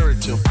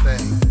spiritual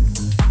thing.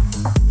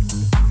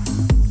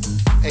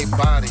 A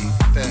body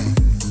thing.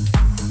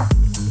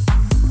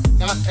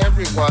 Not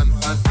everyone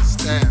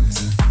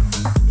understands.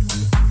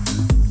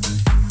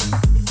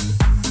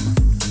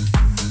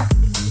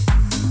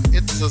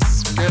 It's a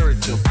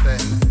spiritual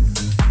thing.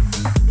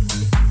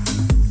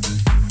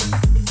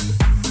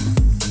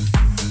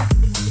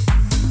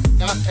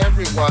 Not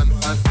everyone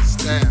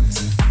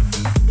understands.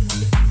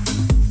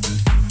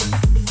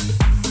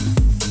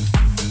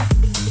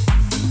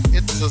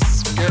 It's a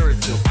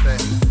spiritual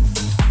thing.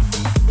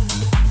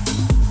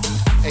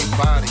 A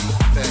body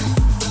thing.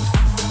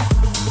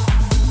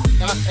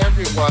 Not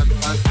everyone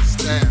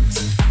understands.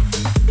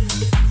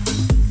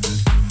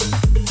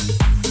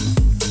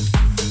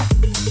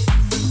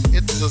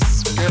 It's a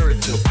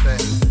spiritual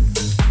thing.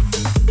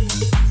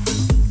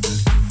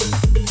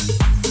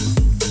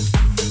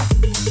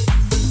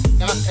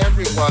 Not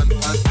everyone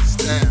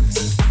understands.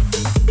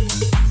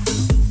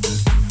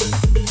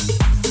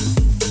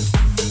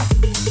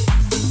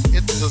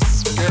 It's a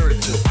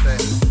spiritual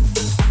thing.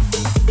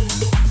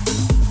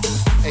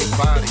 A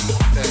body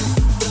thing.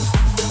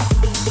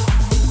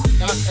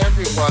 Not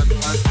everyone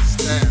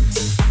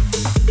understands.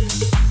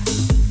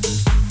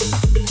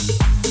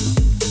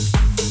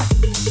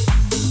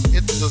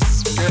 It's a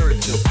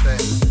spiritual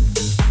thing.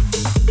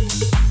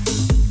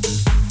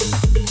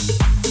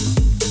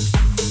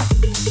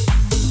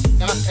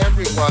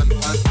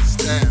 everyone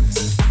understands.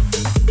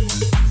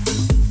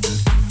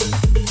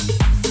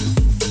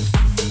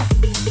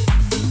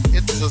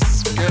 It's a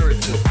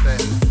spiritual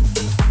thing,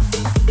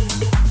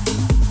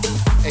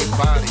 a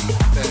body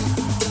thing.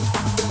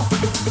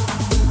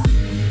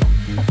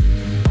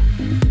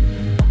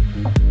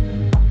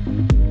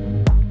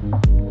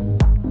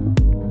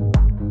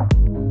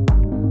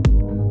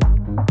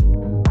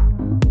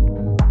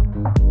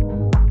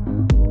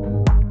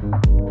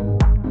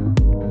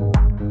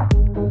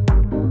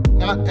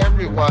 Not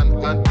everyone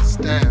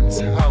understands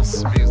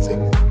house music.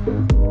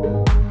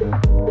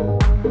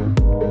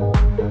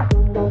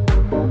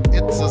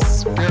 It's a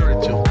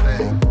spiritual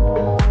thing,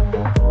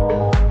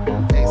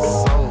 a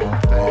soul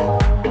thing.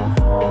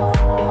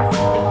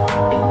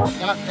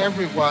 Not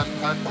everyone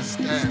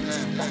understands.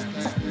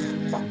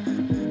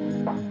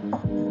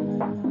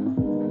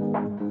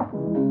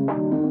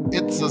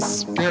 It's a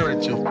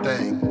spiritual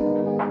thing,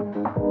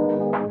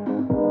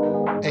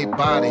 a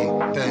body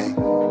thing.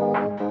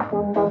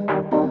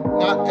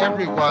 Not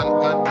everyone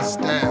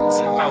understands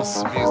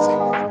house music.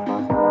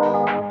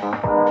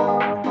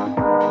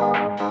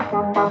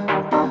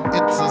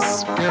 It's a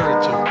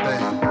spiritual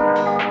thing,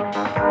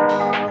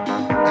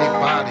 a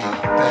body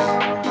thing.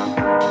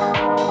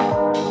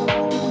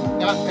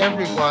 Not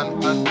everyone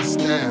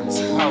understands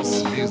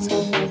house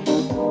music.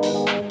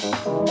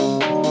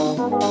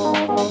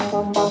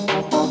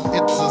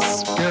 It's a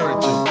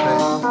spiritual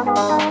thing,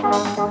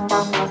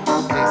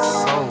 a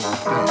soul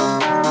thing.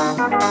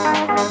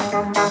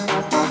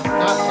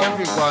 Not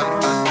everyone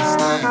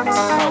understands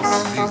house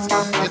music.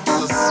 It's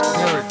a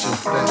spiritual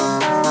thing,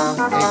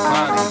 a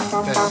body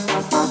thing,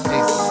 a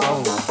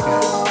soul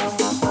thing,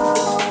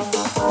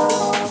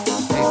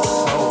 a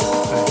soul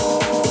thing.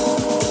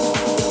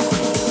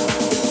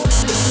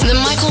 The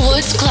Michael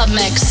Woods Club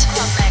Mix.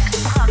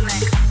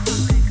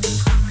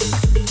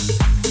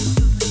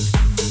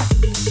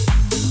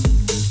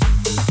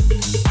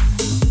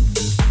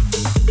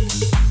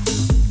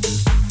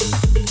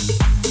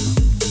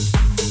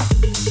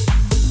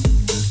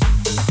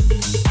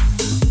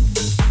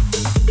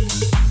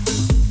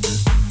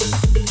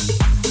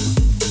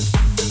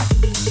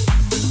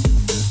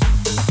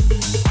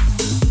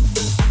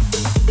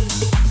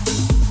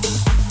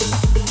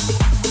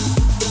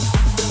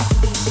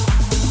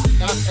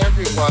 Not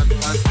everyone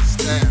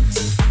understands.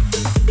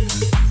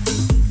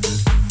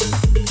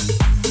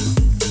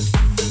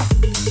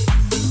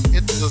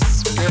 It's a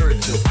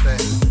spiritual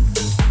thing,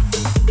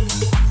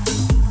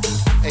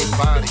 a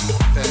body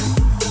thing.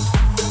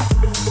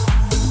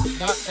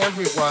 Not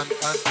everyone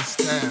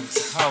understands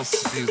house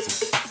music.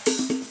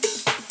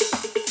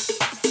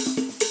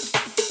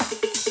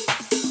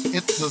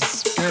 It's a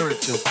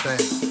spiritual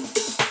thing,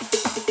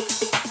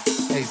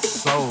 a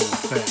soul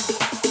thing.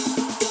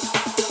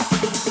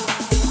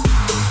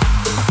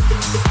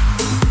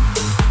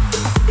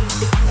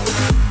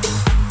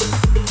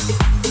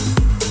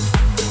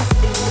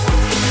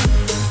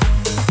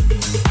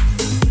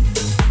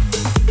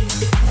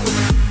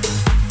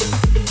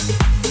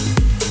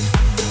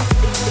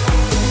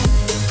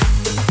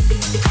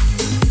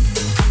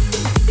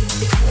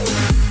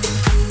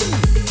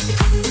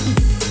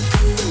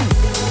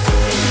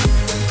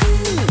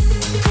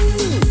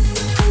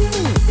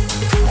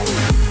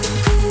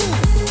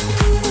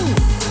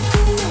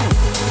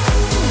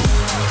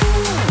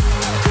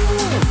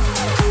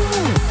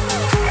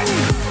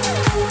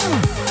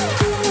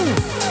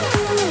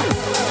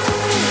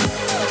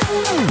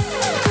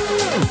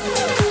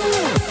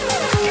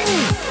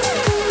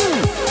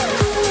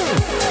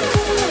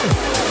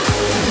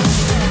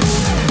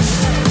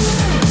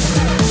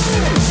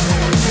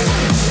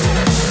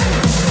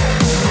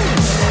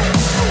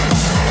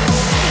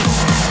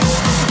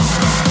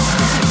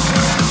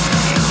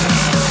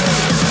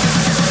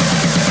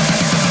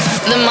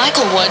 The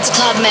Michael Woods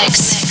Club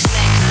Mix.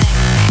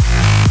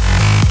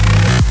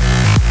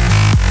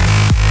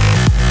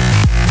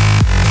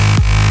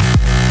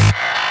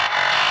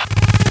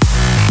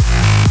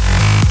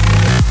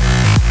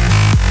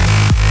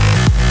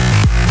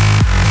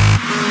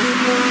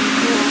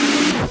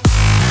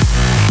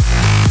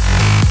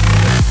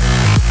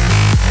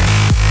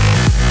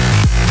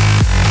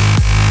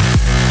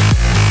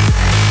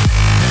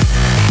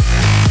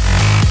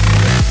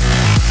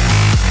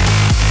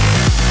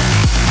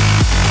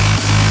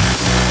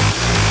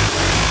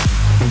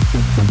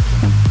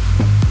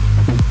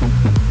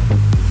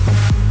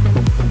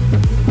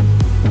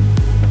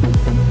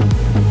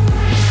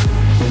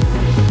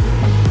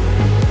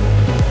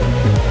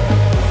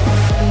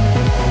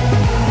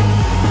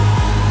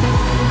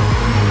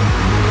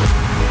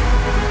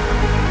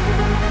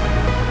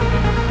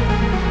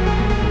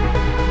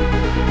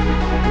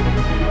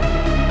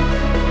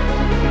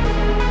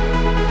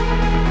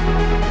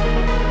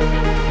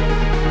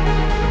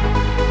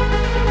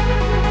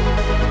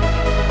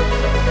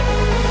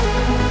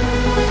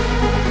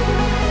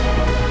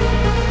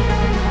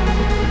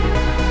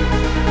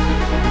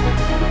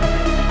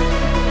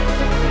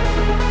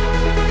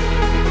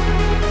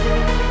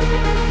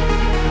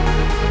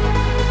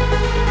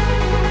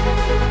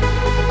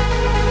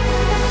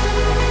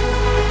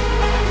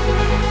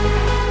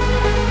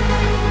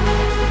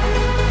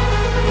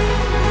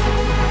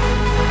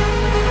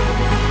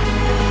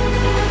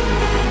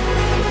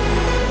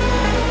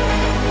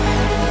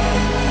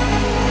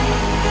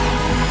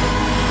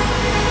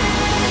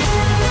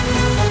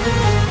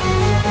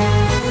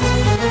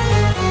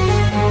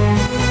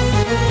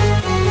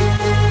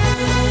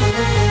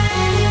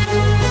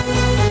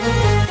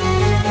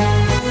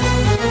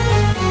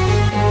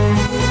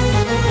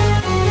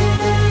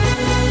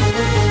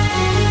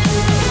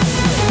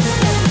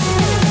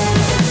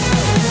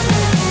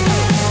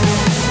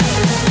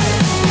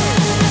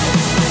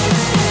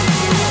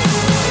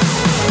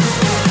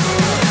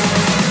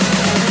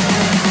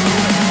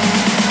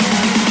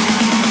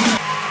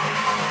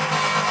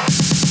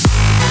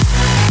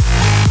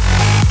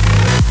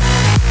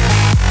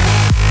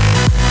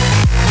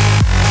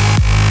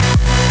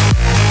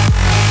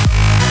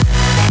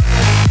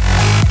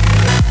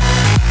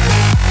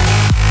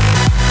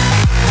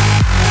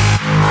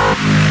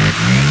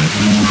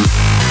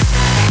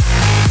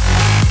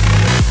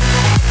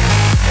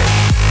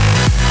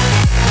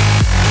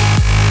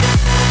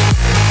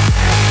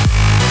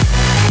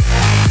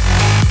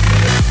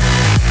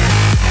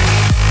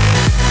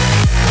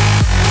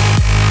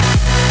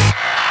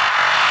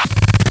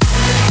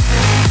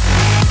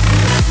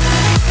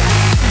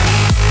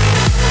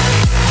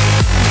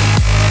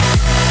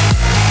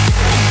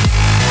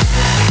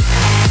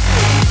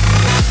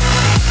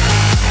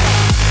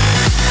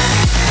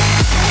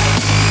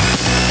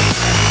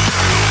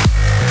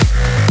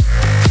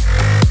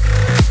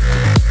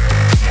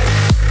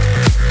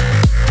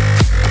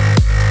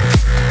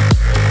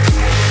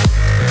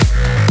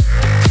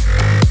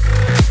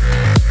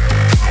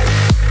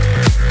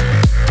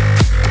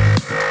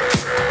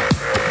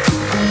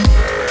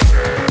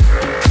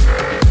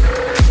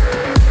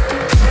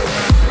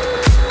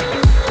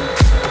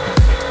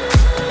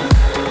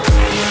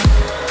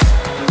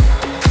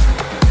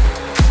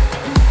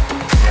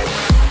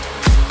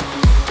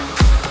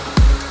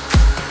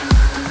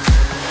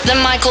 The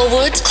Michael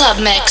Woods Club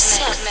Mix.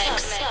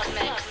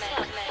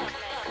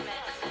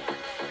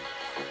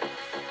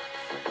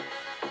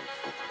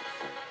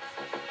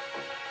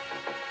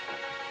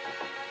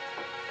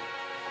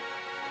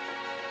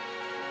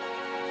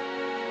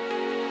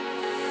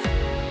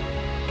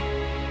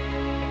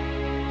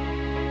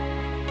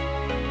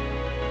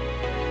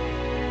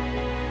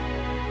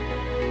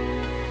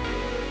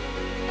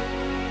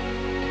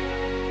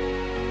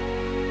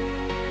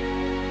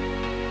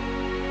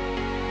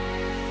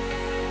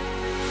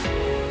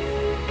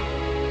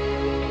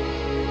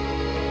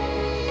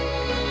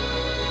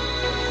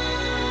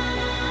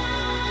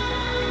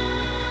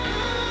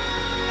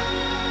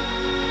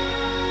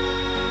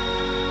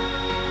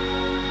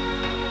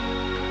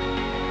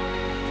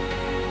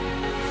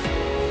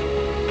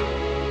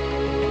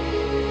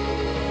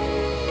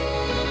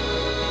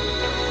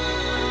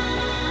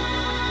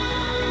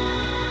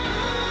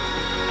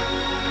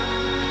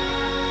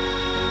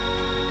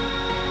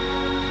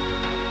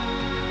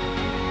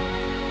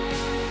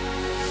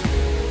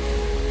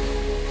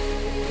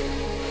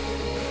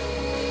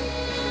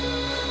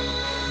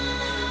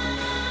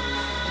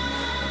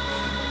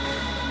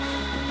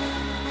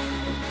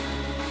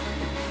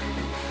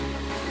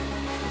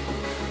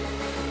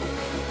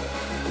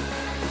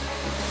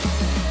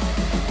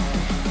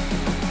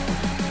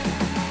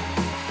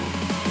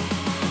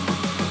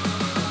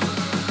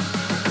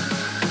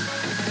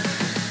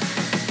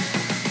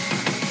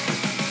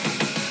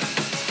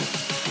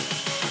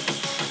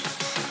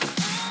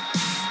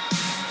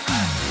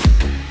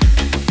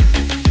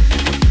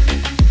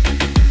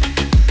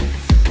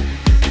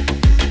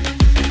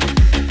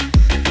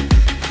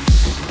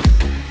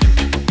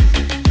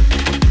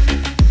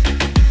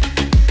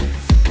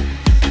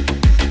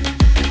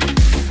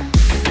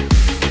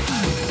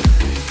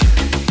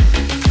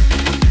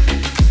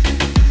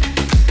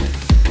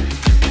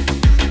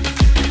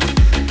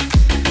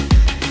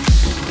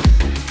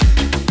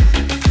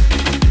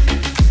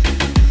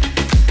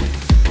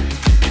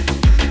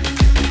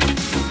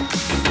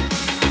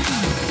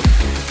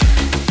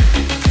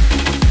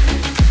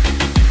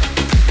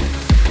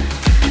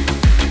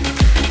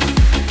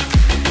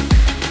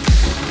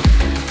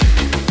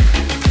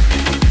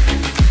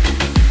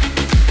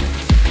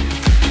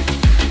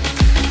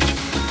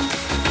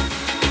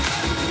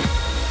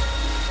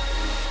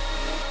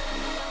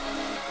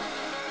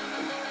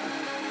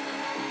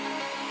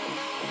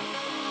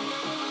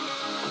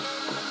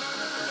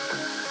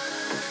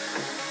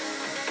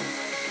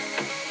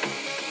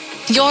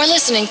 You're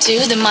listening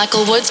to the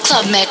Michael Woods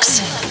Club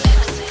Mix.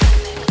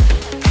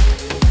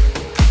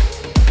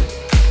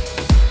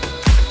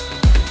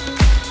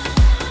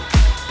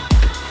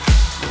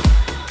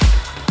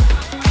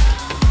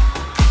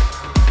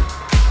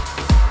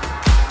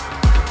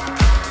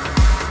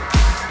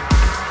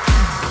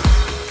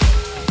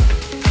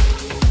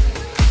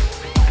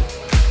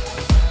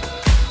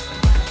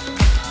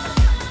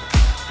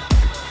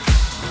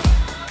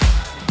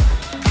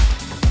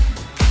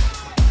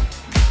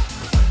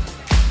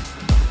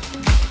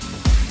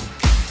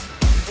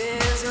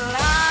 There's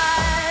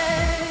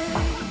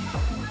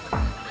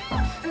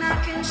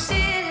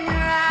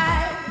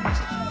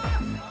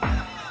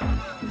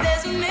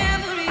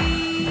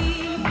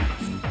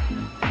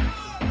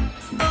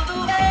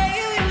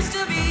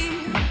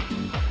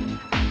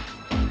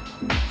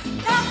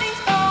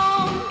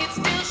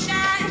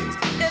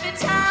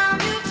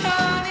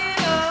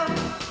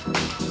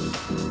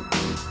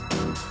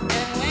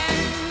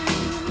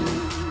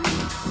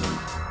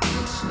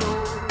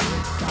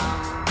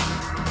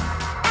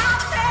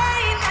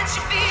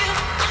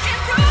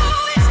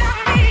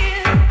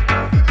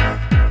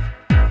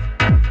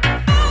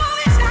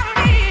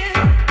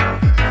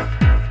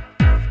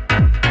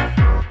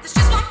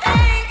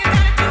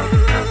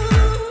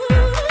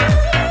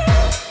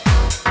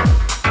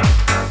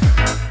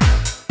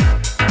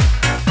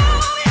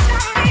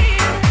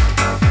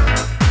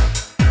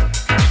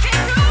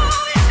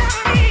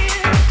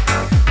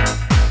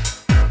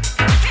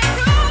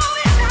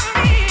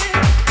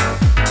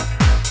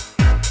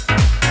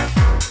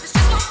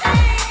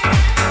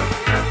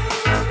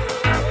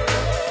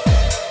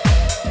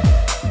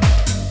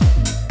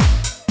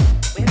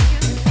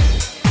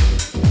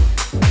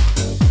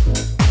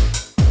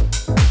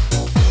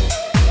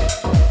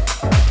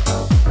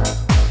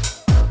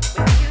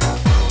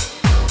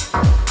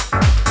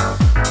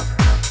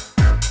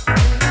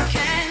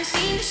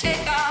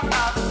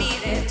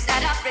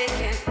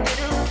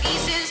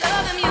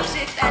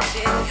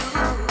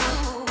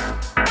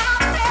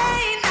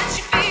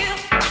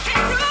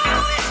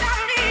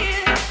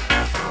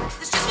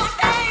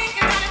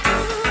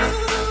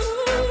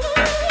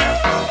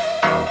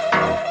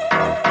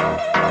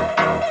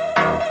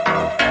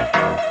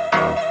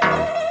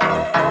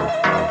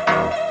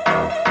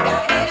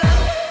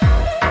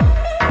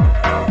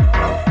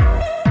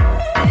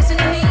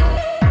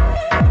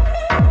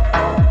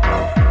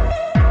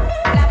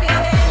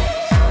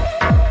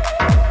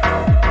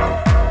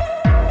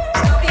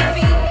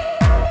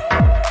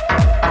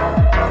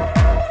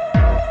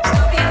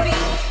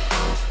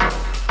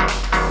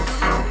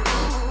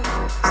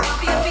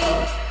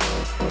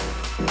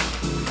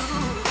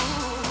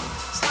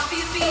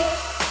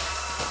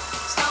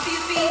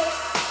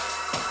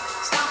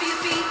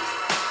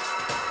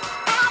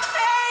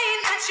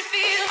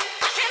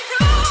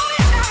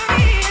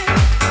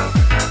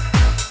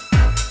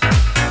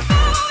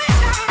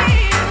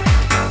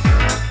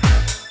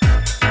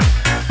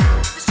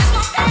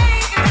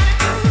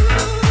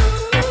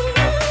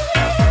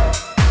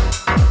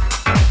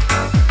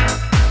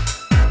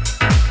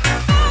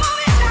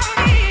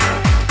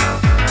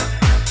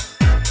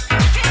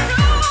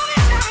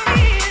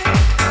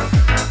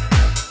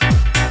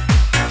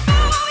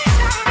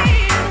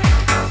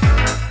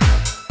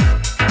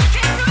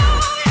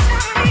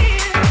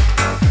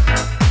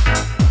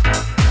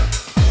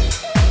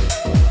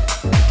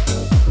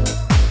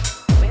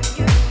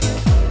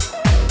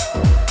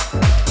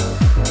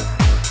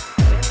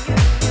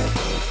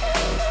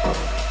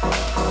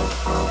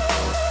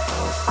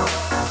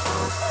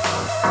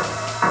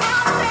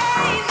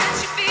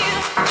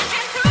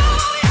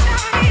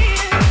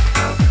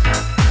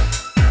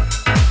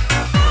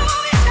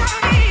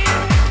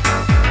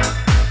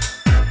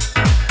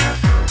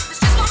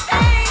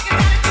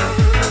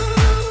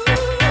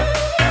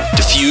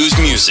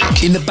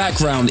In the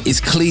background is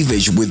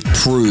Cleavage with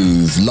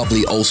Prove.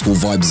 Lovely old school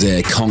vibes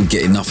there. Can't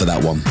get enough of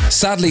that one.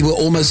 Sadly, we're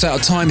almost out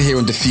of time here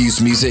on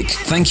Diffused Music.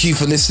 Thank you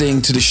for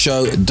listening to the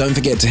show. Don't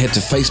forget to head to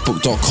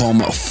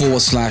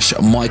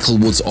facebook.com/Michael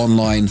Woods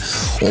Online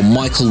or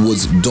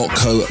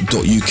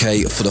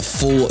michaelwoods.co.uk for the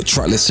full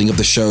track listing of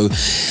the show.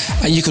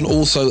 And you can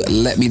also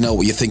let me know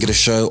what you think of the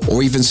show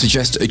or even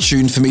suggest a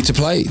tune for me to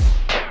play.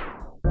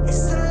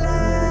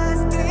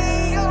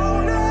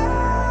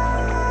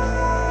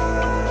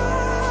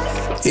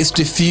 It's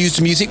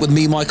Diffused Music with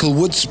me, Michael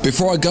Woods.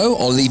 Before I go,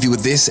 I'll leave you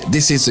with this.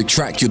 This is the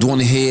track you'd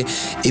want to hear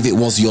if it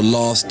was your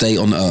last day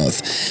on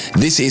Earth.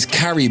 This is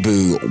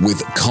Caribou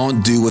with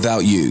Can't Do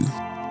Without You.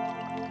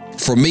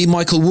 From me,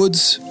 Michael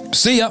Woods,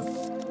 see ya.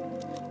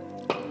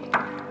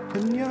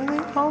 And you're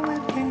the only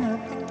thing I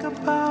think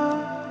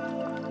about.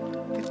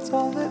 It's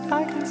all that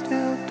I can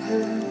still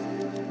do.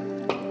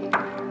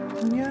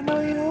 And you know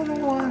you're the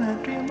one I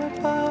dream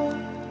about.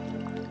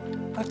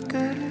 I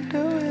couldn't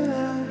do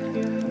without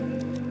you.